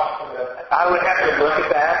truth and watch. I would have to look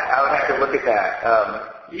at that.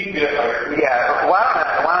 You can do it later. Yeah. Why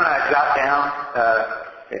don't I jot down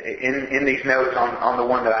in these notes on the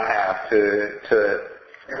one that I have to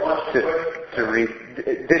read.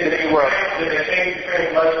 Did they change the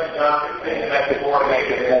translation to John 15 and make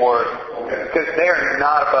it more? Because they're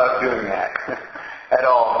not above doing that at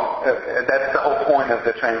all. That's the whole point of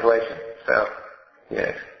the translation. So,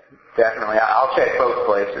 yes, definitely. I'll check both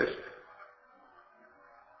places.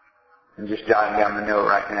 I'm just jotting down the note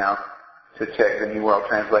right now to check the New World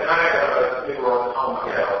Translation.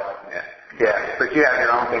 Yeah, but you have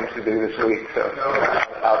your own things to do this week, so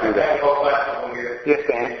I'll do that. Yes,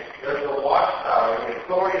 Dan? There's a watchtower. The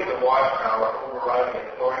authority of the watchtower overriding the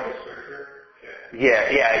authority of Scripture.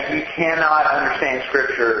 Yeah. You cannot understand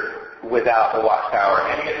Scripture without the watchtower.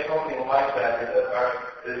 And you get something like that.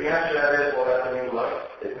 The answer to that is, well, that's a new life.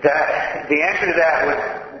 The answer to that would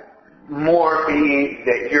more be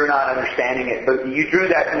that you're not understanding it, but you drew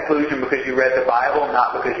that conclusion because you read the Bible,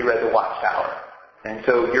 not because you read the watchtower. And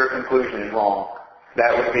so your conclusion is wrong.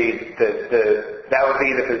 That would be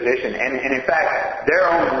the position. And in fact, their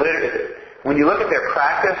own literature, when you look at their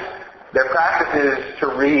practice is to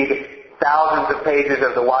read thousands of pages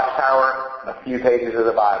of the watchtower, a few pages of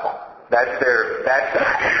the Bible. That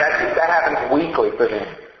happens weekly for them.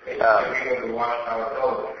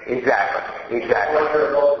 Exactly.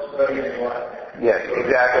 Yes,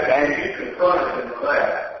 exactly. And you confront them in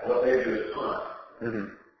that, what they do is fun. Mm-hmm.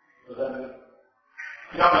 Does that mean?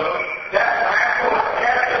 No, that's actual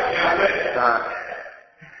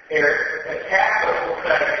And Catholics will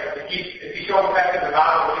say, if you show them back in the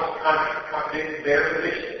Bible, it's contradicting their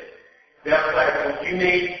position. They'll say, well, you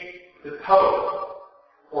need the Pope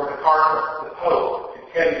or the Cardinal, the Pope, to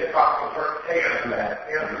tell you the proper interpretation of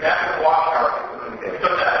that. That's what watchtower is. So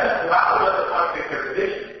the Bible doesn't contradict their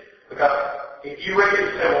position. Because if you read it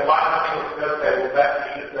and say, well, why not they'll say, well,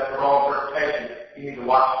 that's the wrong interpretation, you need the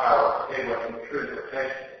watchtower to tell you what the true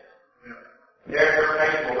interpretation is. Their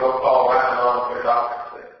interpretation will go fall right along with their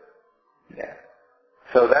doctrine. Yeah.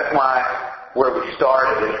 So that's why where we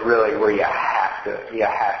started is really where you have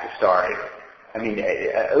to start. I mean,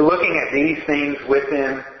 looking at these things with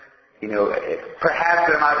them, perhaps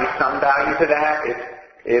there might be some value to that.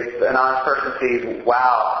 If an honest person sees,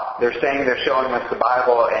 wow, they're saying they're showing us the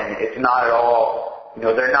Bible and it's not at all,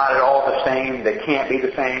 they're not at all the same, they can't be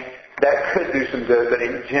the same, that could do some good. But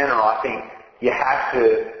in general, I think you have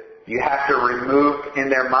to remove in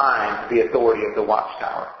their minds the authority of the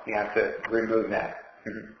watchtower. You have to remove that.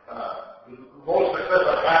 The most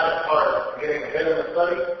successful part of getting ahead of the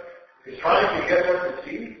study is trying to get them to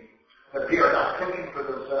see that they are not thinking for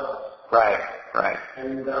themselves. Right.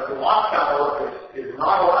 And the watchtower is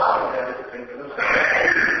not allowing them to think for themselves.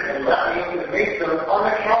 And that means it makes them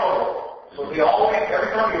unaccountable. So they all think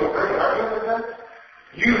every time you bring an argument with them,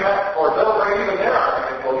 or they'll bring even their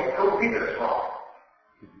argument, well, you proved this wrong.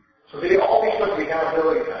 So they always took the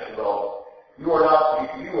accountability test. Well, you are not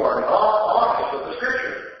honest with the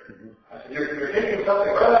Scripture. I said, you're taking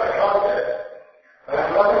something right out of context. It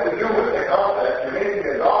has nothing to do with the context. You're making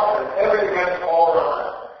a doctrine, everything has to fall around.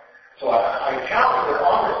 So I challenge their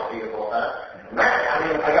honesty about that.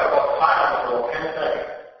 I got about 5 or 10 seconds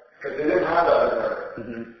because they didn't have that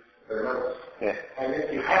in their notes. Yeah. And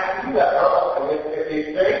if you have to do that, and if they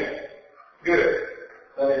say good,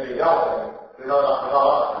 then if you don't, they're not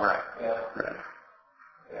honest. Right. Yeah. Right.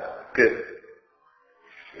 Yeah. Good.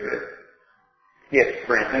 Yes,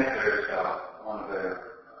 Brent. I think there's one of the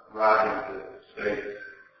writings that states,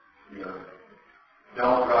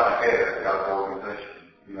 don't run ahead of God's organization.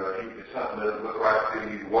 If something doesn't look right to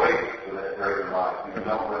you, wait for that greater light. Don't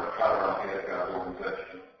try to run ahead of God's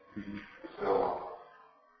organization. So,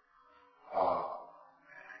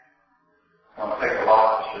 it's going to take a lot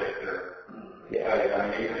to shake there.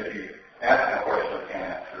 Yeah. Even if you ask a question you can't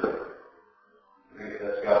answer, if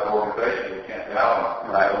that's God's organization, you can't doubt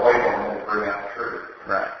them. Right. Wait on them to bring out the truth.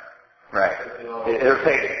 Right. It'll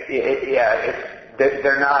take,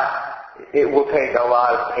 they're not, it will take a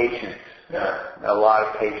lot of patience. A lot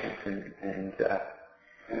of patience and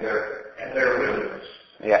their willingness.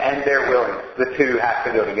 Yeah, and their willingness. The two have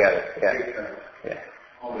to go together. Yeah.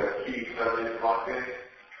 On their key subjects like this,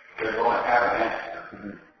 they're going to have an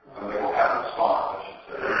answer. They will have a response, I should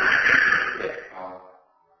say.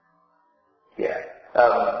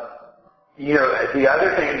 The other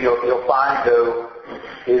thing you'll find, though,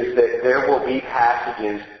 is that there will be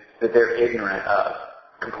passages that they're ignorant of,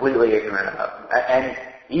 completely ignorant of. And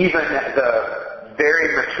even the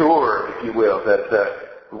very mature, if you will, the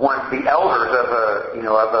elders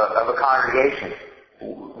of a congregation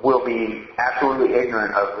will be absolutely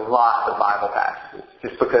ignorant of lots of Bible passages,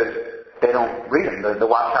 just because they don't read them. The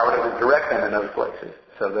watchtower doesn't direct them in those places,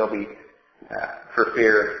 so they'll be for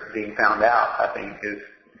fear of being found out. I think is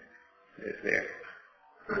there.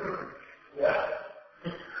 Yeah.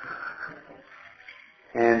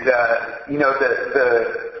 And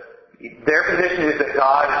their position is that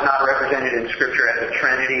God is not represented in Scripture as a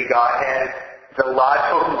Trinity, Godhead. The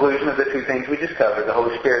logical conclusion of the two things we just covered, the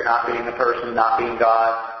Holy Spirit not being the person, not being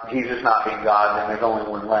God, Jesus not being God, and then there's only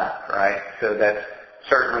one left, right? So that's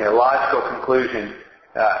certainly a logical conclusion.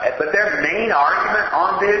 But their main argument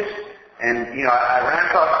on this, and I ran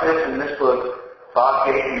across this in this book Bob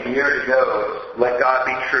gave me years ago, Let God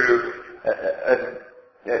Be True,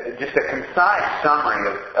 just a concise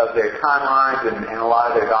summary of their timelines and a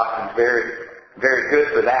lot of their doctrines. Very, very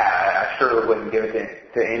good for that. I surely wouldn't give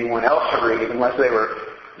it to anyone else to read unless they were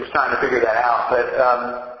just trying to figure that out. But,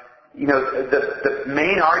 the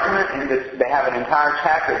main argument in this, they have an entire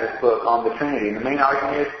chapter of this book on the Trinity, and the main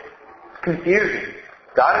argument is confusion.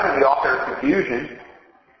 God isn't the author of confusion,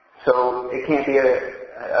 so it can't be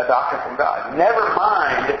a doctrine from God. Never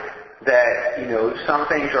mind that, some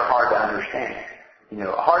things are hard to understand.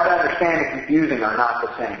 Hard to understand and confusing are not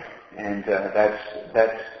the same. And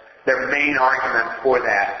that's their main argument for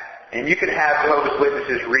that. And you can have Jehovah's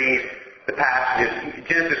Witnesses read the passages,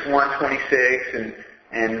 Genesis 1:26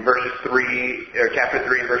 and verses 3, or chapter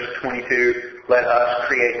 3 and verses 22, let us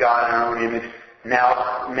create God in our own image.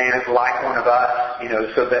 Now man is like one of us,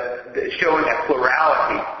 so that showing a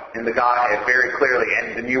plurality in the Godhead very clearly.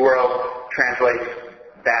 And the New World translates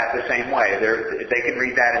that the same way. They can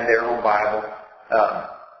read that in their own Bible.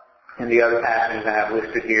 In the other passages I have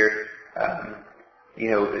listed here,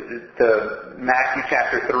 the Matthew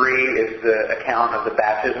chapter 3 is the account of the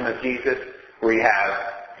baptism of Jesus, where you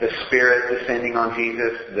have the Spirit descending on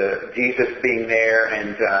Jesus, Jesus being there,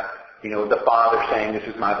 and the Father saying, "This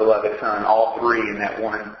is my beloved Son." All three in that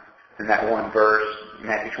one verse,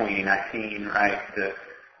 Matthew 20:19, right?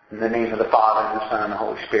 In the name of the Father and the Son and the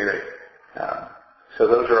Holy Spirit. So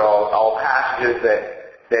those are all passages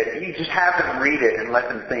that you just have them read it and let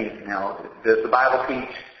them think. Now, does the Bible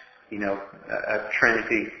teach, a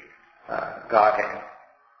Trinity Godhead?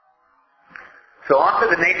 So on to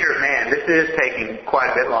the nature of man. This is taking quite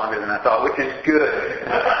a bit longer than I thought, which is good.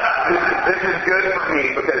 This is good for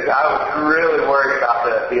me because I was really worried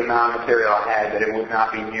about the amount of material I had, that it would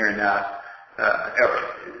not be near enough.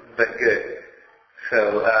 But good.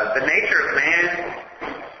 So the nature of man,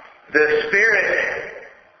 the Spirit,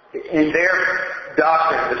 in their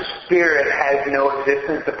doctrine, the Spirit has no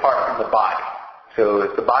existence apart from the body. So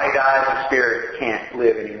if the body dies, the Spirit can't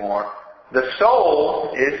live anymore. The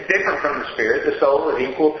soul is different from the Spirit. The soul is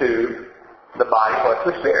equal to the body plus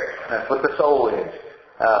the Spirit. That's what the soul is.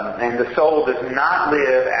 And the soul does not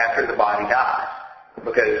live after the body dies,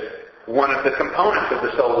 because one of the components of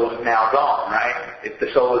the soul is now gone, right? If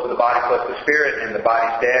the soul is the body plus the Spirit and the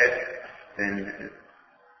body's dead, then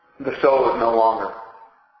the soul is no longer.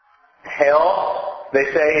 Hell, they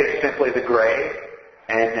say, is simply the grave.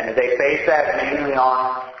 And they base that mainly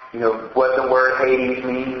on, what the word Hades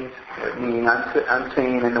means, meaning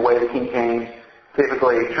unseen, in the way the King James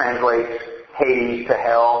typically translates Hades to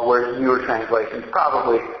hell, whereas newer translations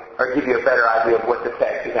probably give you a better idea of what the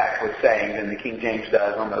text is actually saying than the King James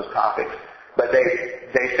does on those topics. But they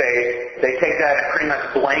say, they take that and pretty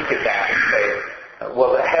much blanket that and say,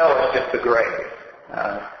 well, the hell is just the grave.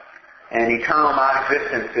 And eternal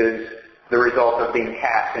non-existence is the result of being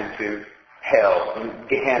cast into hell.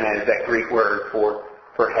 Gehenna is that Greek word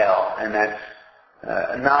for hell, and that's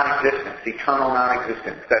non-existence, eternal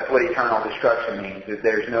non-existence. That's what eternal destruction means. Is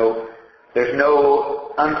there's no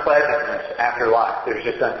unpleasantness after life. There's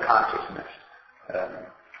just unconsciousness.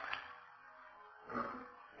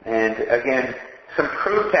 And again, some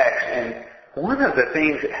proof text. And one of the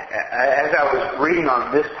things, as I was reading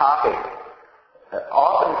on this topic,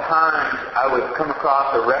 oftentimes I would come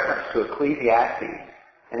across a reference to Ecclesiastes,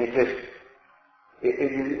 and it's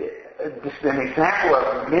an example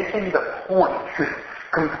of missing the point,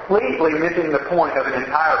 completely missing the point of an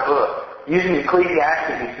entire book, using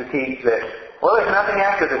Ecclesiastes to teach that, well, there's nothing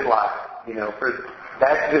after this life.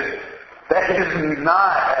 That is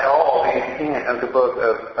not at all the intent of the book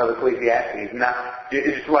of Ecclesiastes.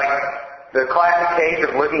 It's like the classic case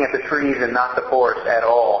of looking at the trees and not the forest at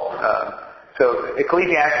all. So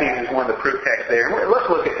Ecclesiastes is one of the proof texts there. Let's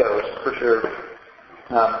look at those for sure.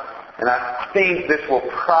 And I think this will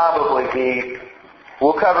probably be,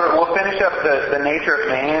 we'll finish up the nature of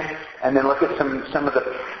man, and then look at some of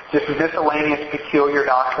the just miscellaneous peculiar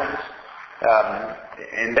doctrines.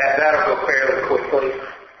 And that'll go fairly quickly.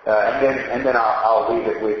 And then I'll leave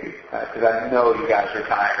it with you, because I know you guys are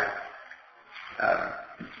tired.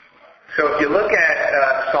 So if you look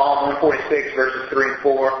at Psalm 146 verses 3 and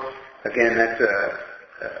 4, again, that's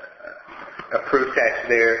a proof text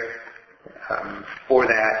there for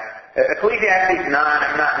that. Ecclesiastes 9,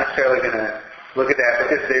 I'm not necessarily going to look at that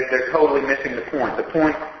because they're totally missing the point. The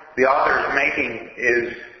point the author is making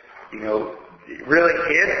is, really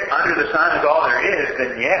if under the sun is all there is,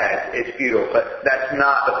 then yeah, it's futile. But that's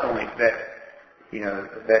not the point that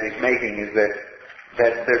he's making, is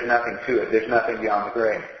that there's nothing to it. There's nothing beyond the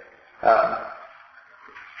grave.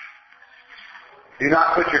 Do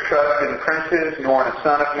not put your trust in princes, nor in a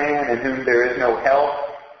son of man, in whom there is no help.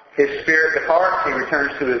 His spirit departs, he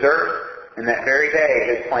returns to his earth, and that very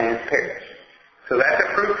day his plans perish. So that's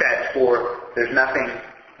a proof text for there's nothing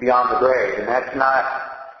beyond the grave. And that's not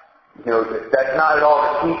at all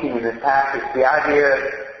the teaching in this passage. The idea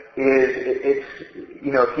is,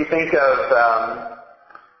 if you think of,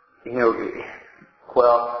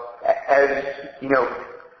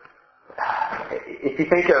 if you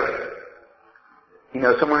think of,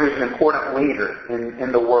 someone who's an important leader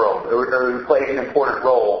in the world, or who plays an important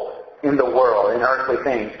role in the world, in earthly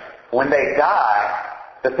things, when they die,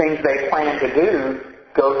 the things they plan to do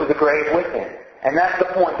go to the grave with them. And that's the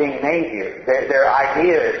point being made here. Their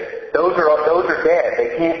ideas, those are dead.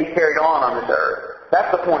 They can't be carried on this earth.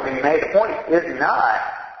 That's the point being made. The point is not,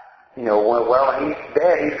 well, he's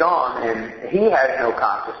dead, he's gone, and he has no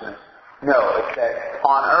consciousness. No, it's that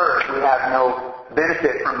on earth we have no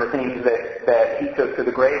benefit from the things that he took to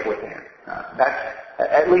the grave with him. That's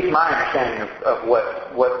at least my understanding of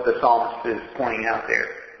what the psalmist is pointing out there.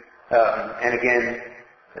 And again,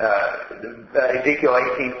 Ezekiel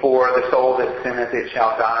 18:4, the soul that sinneth, it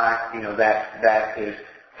shall die. That is,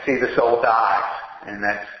 see, the soul dies. And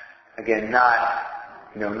that's, again, not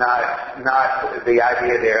the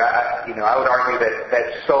idea there. I would argue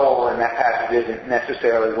that soul in that passage isn't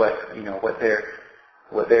necessarily what their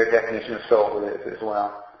definition of soul is as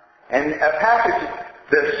well. And a passage,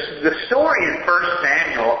 the story in 1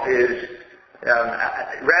 Samuel is,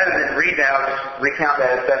 rather than read out, just recount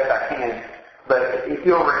that as best I can. But if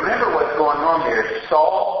you'll remember what's going on there,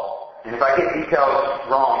 Saul, and if I get details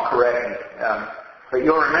wrong, correct me. But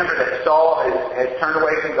you'll remember that Saul has turned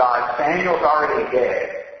away from God. Samuel's already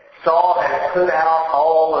dead. Saul has put out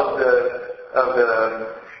all of the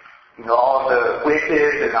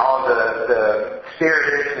witches and all the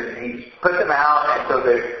spiritists, and he's put them out, and so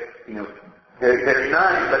there's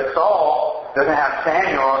none. But Saul doesn't have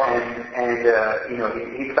Samuel, and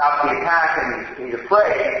he's about to be attacked, and he's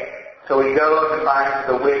afraid. So he goes and finds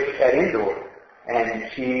the witch at Endor, and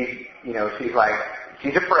she's like,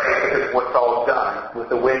 she's afraid because of what Saul's done with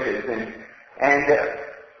the witches, and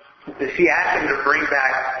she asks him to bring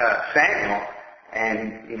back Samuel,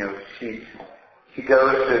 and she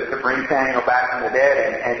goes to bring Samuel back from the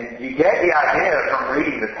dead, and you get the idea from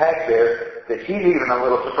reading the text there that she's even a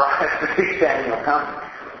little surprised to see Samuel coming.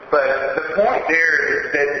 But the point there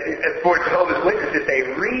is that for Jehovah's Witnesses, they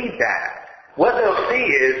read that. What they'll see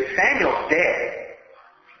is Samuel's dead.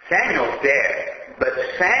 Samuel's dead, but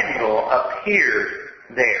Samuel appeared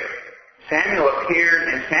there. Samuel appeared,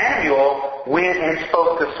 and Samuel went and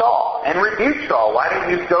spoke to Saul and rebuked Saul. Why didn't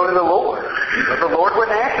you go to the Lord? But the Lord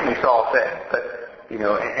wouldn't answer me, Saul said. But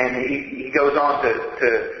and he goes on to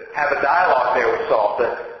have a dialogue there with Saul.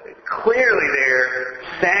 But clearly there,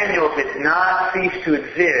 Samuel did not cease to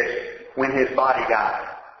exist when his body died.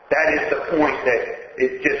 That is the point that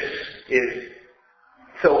it just is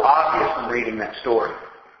so obvious from reading that story.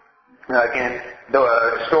 Again,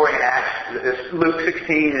 the story in Acts, Luke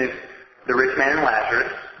 16 is the rich man and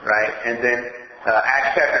Lazarus, right? And then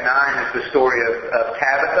Acts chapter 9 is the story of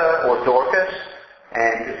Tabitha or Dorcas,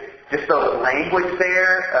 and just the language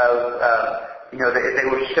there of, they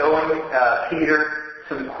were showing Peter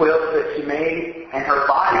some quilts that she made, and her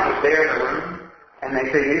body was there in the room, and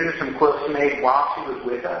they said, these are some quilts she made while she was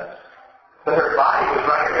with us. But her body was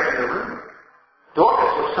right there in the room.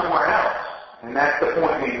 Dorcas was somewhere else, and that's the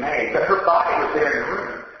point being made. But her body was there in the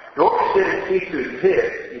room. Dorcas didn't cease to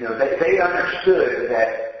exist. They understood that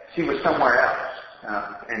she was somewhere else,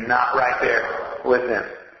 and not right there with them.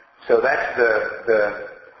 So that's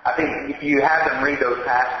I think if you have them read those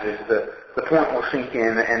passages, the point will sink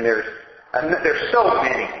in, and there's so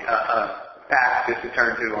many passages to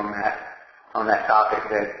turn to on that topic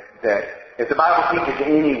that if the Bible teaches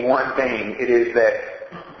any one thing, it is that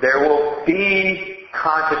there will be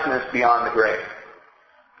consciousness beyond the grave.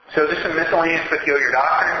 So just some miscellaneous peculiar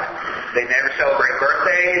doctrine. They never celebrate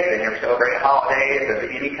birthdays. They never celebrate holidays of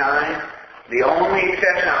any kind. The only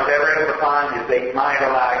exception I was ever able to find is they might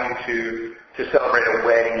allow you to celebrate a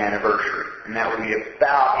wedding anniversary, and that would be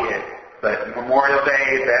about it. But Memorial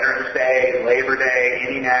Day, Veterans Day, Labor Day,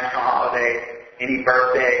 any national holiday, any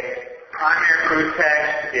birthday, primary proof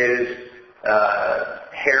text is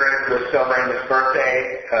Herod was celebrating his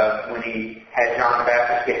birthday when he had John the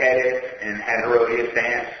Baptist beheaded and had Herodias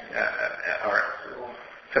dance, or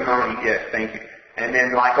Simone, yes, thank you. And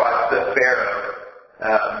then likewise the Pharaoh,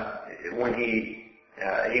 when he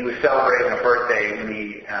was celebrating a birthday when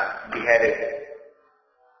he beheaded,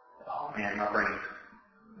 oh man, my brain,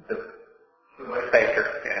 the baker,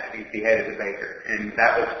 yeah, he beheaded the baker. And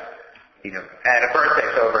that was, at a birthday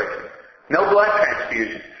celebration. No blood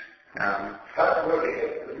transfusions.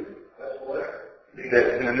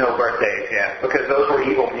 No birthdays, yeah, because those were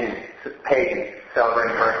evil men, pagans,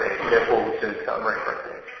 celebrating birthdays. Therefore, we shouldn't celebrate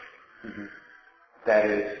birthdays. Mm-hmm. That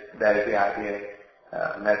is the idea.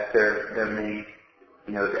 That's their main.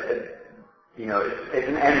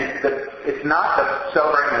 It's not the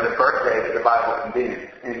celebrating of the birthday that the Bible condemns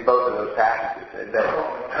in both of those passages.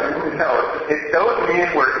 Those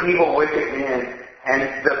men were evil, wicked men. And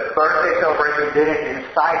the birthday celebration didn't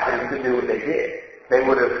incite them to do what they did. They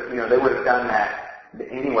would have done that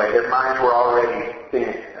anyway. Their minds were already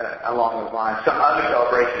bent along those lines. Some other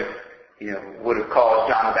celebration, would have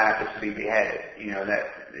caused John the Baptist to be beheaded.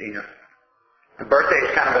 The birthday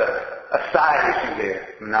is kind of a side issue there,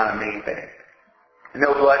 not a main thing.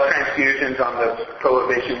 No blood transfusions on the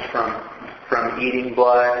prohibitions from eating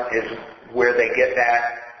blood is where they get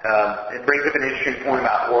that. It brings up an interesting point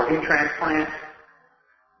about organ transplants.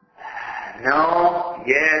 No,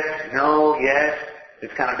 yes,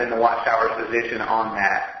 it's kind of been the Watchtower's position on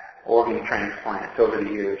that organ transplants over the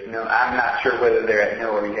years. No, I'm not sure whether they're at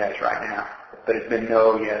no or yes right now, but it's been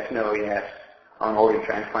no, yes on organ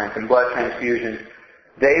transplants and blood transfusions.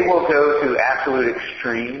 They will go to absolute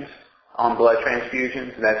extremes on blood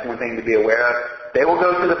transfusions. That's one thing to be aware of. They will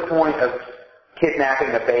go to the point of kidnapping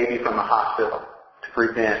a baby from a hospital to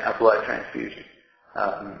prevent a blood transfusion.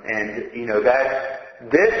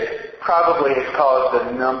 This probably has caused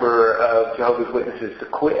a number of Jehovah's Witnesses to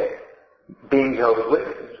quit being Jehovah's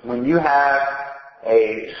Witnesses. When you have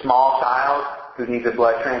a small child who needs a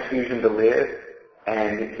blood transfusion to live,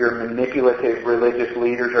 and your manipulative religious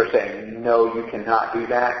leaders are saying, no, you cannot do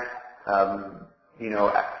that,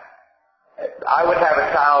 I would have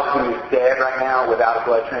a child who is dead right now without a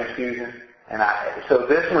blood transfusion, so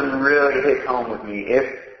this one really hits home with me.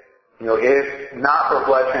 If not for a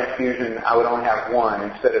blood transfusion, I would only have one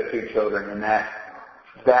instead of 2 children, and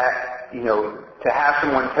to have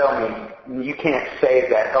someone tell me you can't save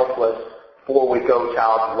that helpless 4-week-old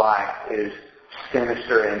child's life is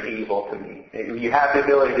sinister and evil to me. You have the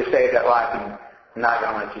ability to save that life, and I'm not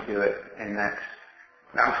going to let you do it. And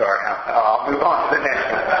I'm sorry. I'll move on to the next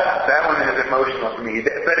one. That one is emotional to me.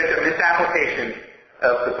 But it's a misapplication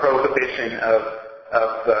of the prohibition of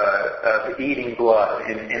eating blood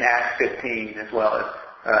in Acts 15 as well as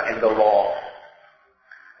in the law.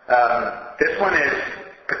 This one is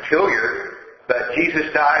peculiar, but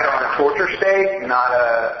Jesus died on a torture stake,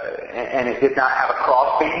 and it did not have a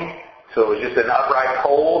cross beam, so it was just an upright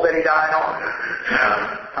pole that he died on.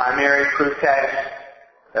 Primary proof text,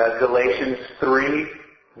 Galatians 3,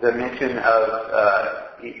 the mention of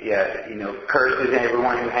cursed is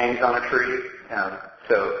everyone who hangs on a tree.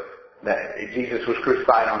 So that Jesus was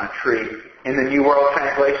crucified on a tree. In the New World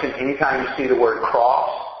Translation, anytime you see the word cross,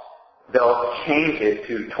 they'll change it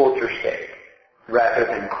to torture stake rather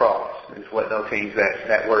than cross, is what they'll change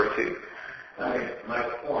that word to. My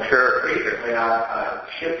point. Sure. Recently, I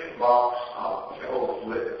shipped a box of Jehovah's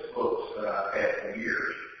Witness books that I've had for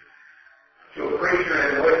years to a preacher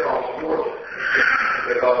in Waycross, Georgia,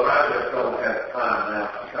 because I just don't have time now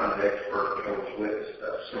to become an expert in Jehovah's Witness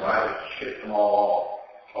stuff, so I just shipped them all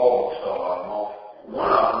almost all of them off.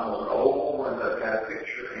 One of them was an old one that got a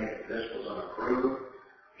picture in it. This was an approved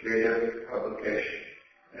JW publication.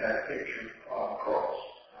 It had a picture of a cross.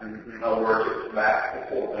 In other words, it was back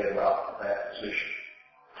before they adopted that position.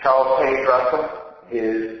 Charles Page Russell,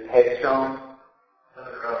 his headstone.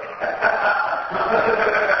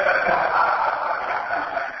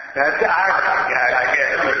 That's irony, I guess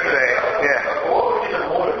you would say. Yeah. What was the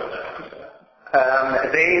motive of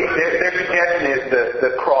that? Their suggestion is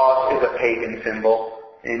the cross is a pagan symbol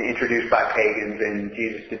and introduced by pagans, and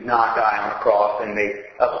Jesus did not die on a cross, and they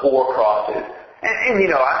abhor crosses. And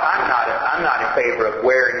I'm not in favor of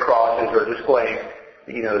wearing crosses or displaying.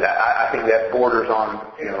 That I think that borders on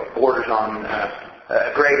a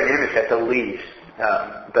graven image at the least.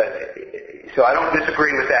 So I don't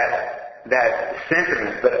disagree with that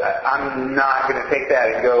sentiment, but I'm not going to take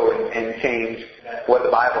that and go and change what the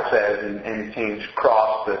Bible says and change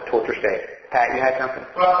cross to torture stake. Pat, you had something?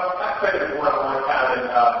 Well, I said it one time,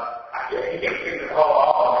 and he gave me the call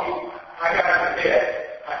off. I got him to bed.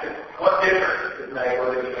 I said, what difference does it make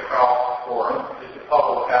whether it's a cross or just a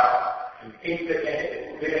pole out? He said,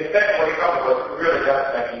 and in fact, what he told me was it really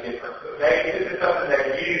doesn't make any difference. This is something they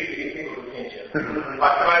can use to get people's attention.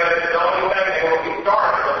 Like somebody says, the only thing they will get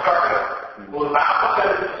started, they'll start with. Well, the Bible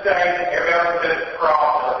says it's the same, everybody says it's a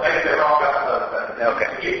cross, maybe they're wrong about the other thing.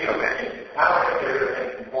 Okay. To get people's attention. I don't think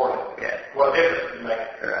everything's important. Yeah. What difference does it make?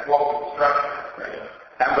 Right. What was the structure? Right.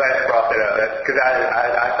 I'm glad you brought that up. That's because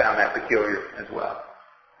I found that peculiar as well.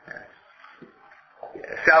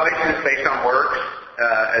 Salvation is based on works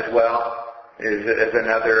as well, is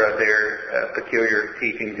another of their peculiar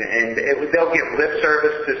teachings. And they'll give lip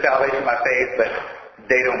service to salvation by faith, but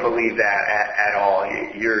they don't believe that at all.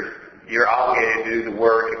 You're obligated to do the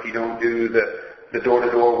work. If you don't do the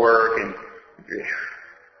door-to-door work, and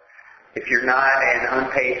if you're not an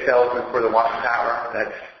unpaid salesman for the Watchtower,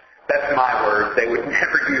 that's my words. They would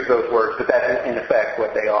never use those words, but that's in effect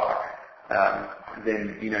what they are.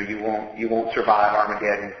 Then you won't survive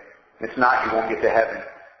Armageddon. It's not you won't get to heaven.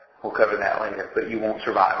 We'll cover that later, but you won't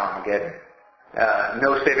survive Armageddon.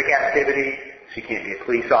 No civic activity, so you can't be a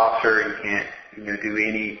police officer. You can't do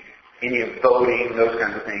any of voting. Those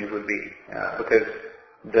kinds of things would be because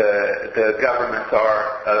the governments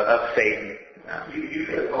are of Satan. You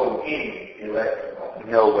could hold any election.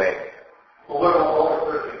 No way. Well, what about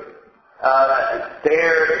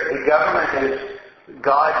the government is.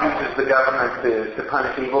 God uses the government to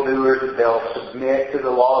punish evildoers. They'll submit to the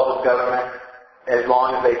laws of government as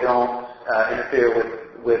long as they don't interfere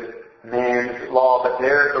with man's law, but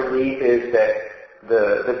their belief is that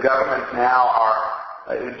the governments now are,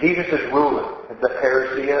 Jesus is ruling. The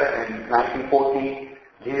parousia in 1914,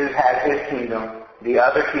 Jesus has his kingdom. The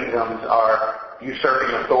other kingdoms are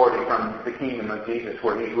usurping authority from the kingdom of Jesus,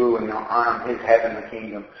 where he's ruling on his heavenly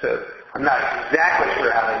kingdom. So I'm not exactly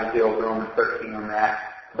sure how they would deal with Romans 13 on that,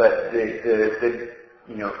 but they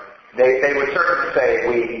would certainly say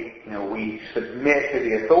we submit to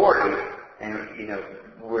the authority, and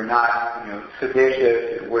we're not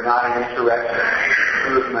seditious, we're not an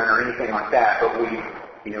insurrection movement or anything like that, but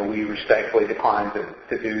we respectfully decline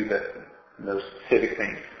to do those civic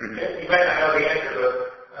things. Mm-hmm. You may not know the answer, but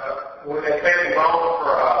would they say it's wrong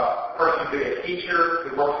for a person to be a teacher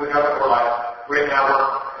who works for the government, or like right now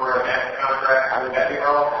work for a national contract? Would that be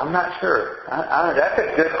wrong? I'm not sure. That's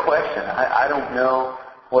a good question. I don't know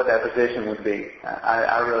what that position would be.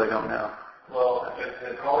 I really don't know. Well,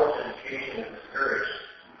 the college education is discouraged.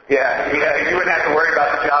 Yeah, you wouldn't have to worry about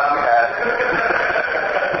the job you have.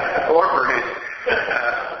 Or furnished.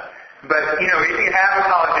 But, if you have a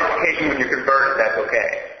college education when you're converted, that's okay.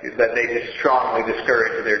 But they just strongly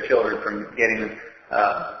discourage their children from getting them,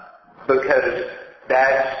 because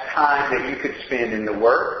that's time that you could spend in the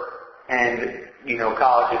work, and,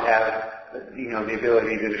 colleges have, the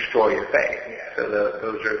ability to destroy your faith. So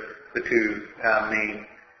those are the two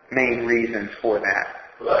main reasons for that.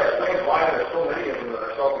 Well, that explains why there's so many of them that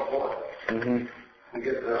are self-employed. Mm-hmm. To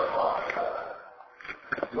get their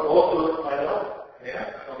but also, I know,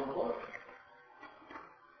 self-employed.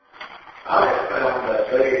 I found that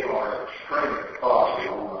they are extremely cautious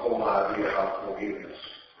on the whole idea of forgiveness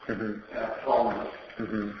and atonement.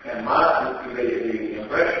 Mm-hmm. And the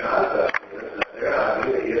impression I got is that their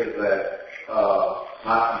idea is that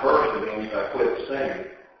my conversion means I quit sinning,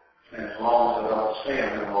 and as long as I don't sin,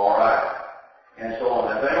 then I'm all right. And so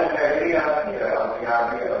on. And they don't have any idea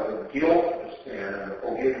of the guilt of sin and the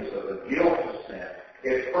forgiveness of the guilt of sin.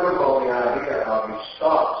 It's first of all the idea of you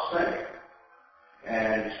stop sinning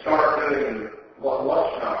and start doing what's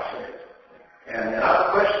not sin. And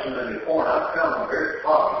I've questioned them before, and I've found them very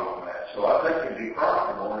positive on that. So I think it'd be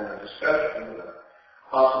profitable in a discussion to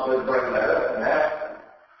possibly bring that up and ask them,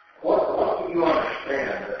 what do you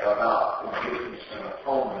understand about forgiveness and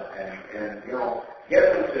atonement, and get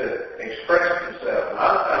them to express themselves. And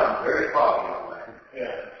I've found them very positive on that.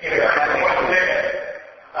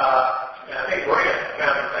 I think Grant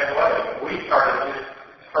found the same way. We started this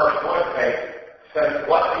first one day saying,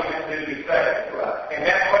 what do you do to be saved? Right. And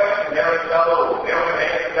that question never told. They don't have to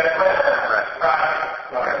answer that question.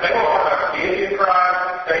 Right. They don't talk about Jesus Christ,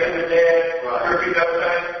 saving the dead, those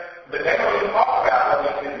things, but they don't even talk about what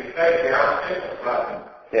it means to be saved. They're unsentious. Right.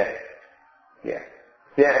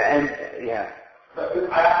 Yeah. But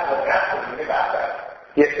I ask the Catholics about that.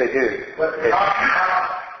 Yes, they do. But it's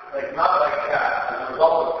not like as a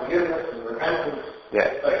result of forgiveness and repentance.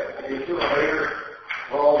 Yeah. Like you do later,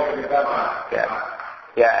 we're all going to get that mind.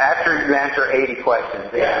 Yeah, after you answer 80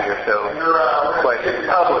 questions, 80 or so questions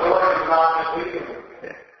publicly. I don't know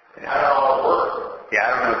how it works. Yeah, I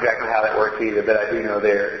don't know exactly how that works either, but I do know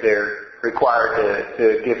they're required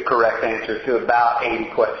to give correct answers to about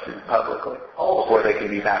 80 questions publicly before they can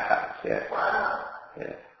be baptized. Yeah. Wow.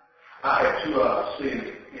 Yeah. I had two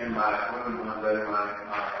students in my room one day, my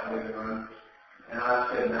living room, and I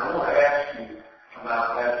said, now I want to ask you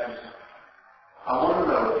about baptism. I want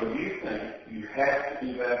to know, do you think you have to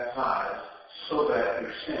be baptized so that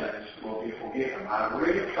your sins will be forgiven? I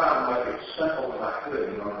really tried to make it simple as I could,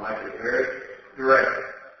 to make it very direct.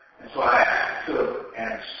 And so I asked two,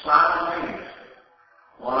 and simultaneously,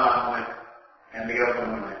 one eye went, and the other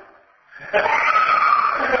one went. But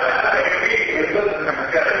it was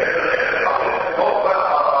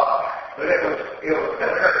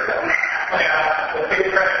the big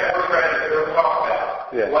strategy we're talking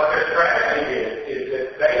about. Yeah. What their strategy is that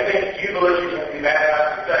they think you believe you can be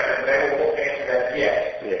baptized in second, they will answer that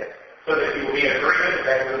yes. Yeah. So that you will be in agreement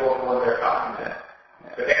that they will know what they're talking about.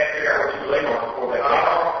 But they have to figure out what you believe on before they can.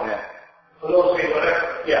 Yeah. So they'll say whatever.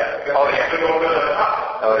 Yeah. Oh, yeah. They won't go to the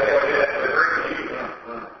top. Oh, yeah. They'll do that to agree with you.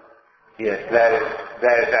 Yes, that is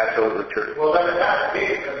absolutely true. Well, then it's not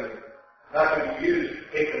big, and not going to be used to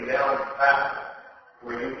take them down the path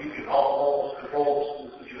where you can almost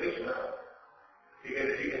control the situation. Because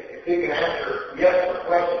if you can answer yes to the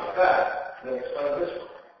question of that, then explain this one.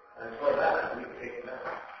 And explain that, and we can take them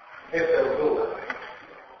down. If they will go that way.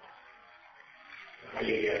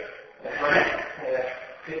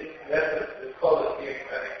 That's the closest the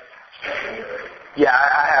expecting. Yeah,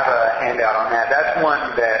 I have a handout on that. That's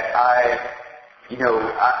one that I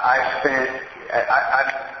spent,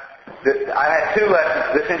 I had 2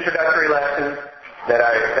 lessons. This introductory lesson that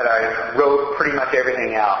I wrote pretty much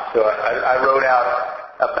everything out. So I wrote out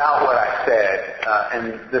about what I said,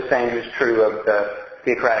 and the same is true of the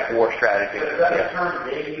theocratic war strategy. Is that a term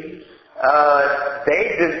they use?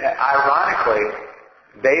 Ironically,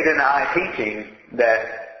 they deny teaching that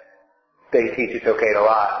they teach it's okay to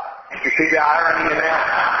lie. You see the irony in that?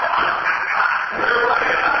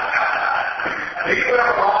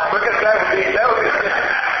 Because that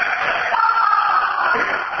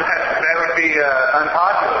would be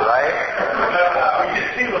unpopular, right? You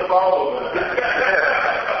just see the follow of it.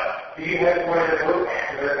 Do you have one of the books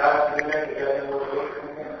that I was doing that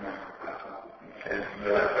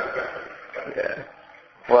Yeah.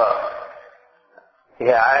 Well,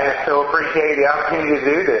 yeah, I so appreciate the opportunity to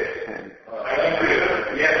do this.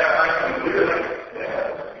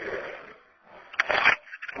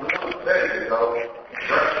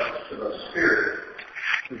 To the Spirit.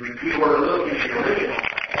 If you were to look in the original,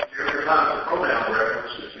 every time the pronoun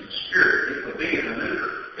reference is in Spirit, it would be in the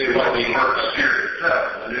neuter. It would be the Spirit itself,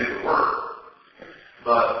 the neuter word.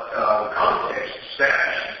 But context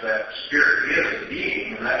establishes that Spirit is a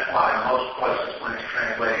being, and that's why in most places when it's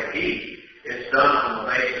translated He, it's done on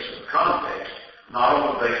the basis of context, not on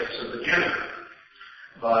the basis of the gender.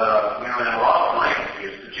 But, in a lot of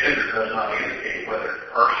languages, the gender does not indicate whether it's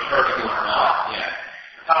person or not. Yeah.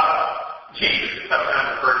 Jesus is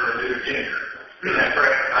sometimes referred to as neuter gender. Is that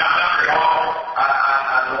correct? Not at all.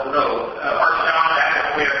 I don't know. First John, that's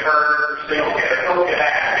what we have heard. Still, okay.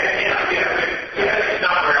 It's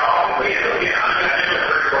not very often.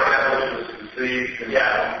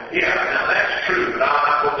 Now that's true. But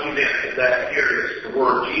what you meant is that here is the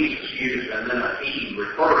word Jesus used and then a He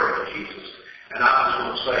referring to Jesus. And I was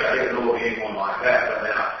going to say, I didn't know of anyone like that, but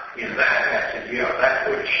now, in that passage, that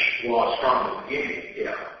which was from the beginning,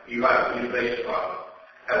 you have to basically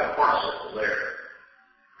have a participle there.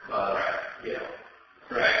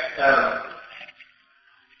 Right.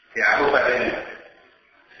 I hope I didn't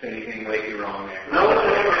say anything lately wrong there. No.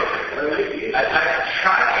 I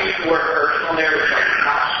tried to use the word personal there, which I'm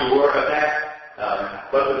not sure of that.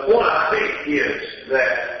 But the point I think is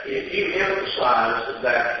that if you emphasize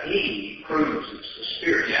that He proves it's the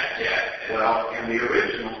Spirit, well, in the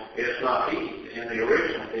original, it's not He. In the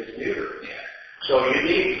original, it's neuter. So you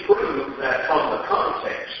need to prove that from the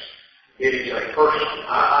context, it is a person.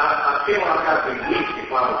 I feel like I'd be weak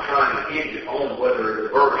if I were trying to hinge on whether the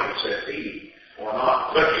version says He or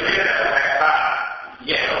not. But you did that last time.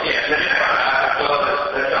 Well,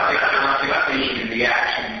 that's I think in the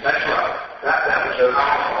actions. That's right. That was so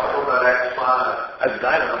powerful. What about Acts 5? That's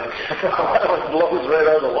dynamite. That one blows right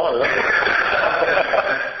out of the water.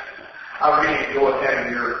 I really enjoyed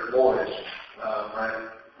having your voice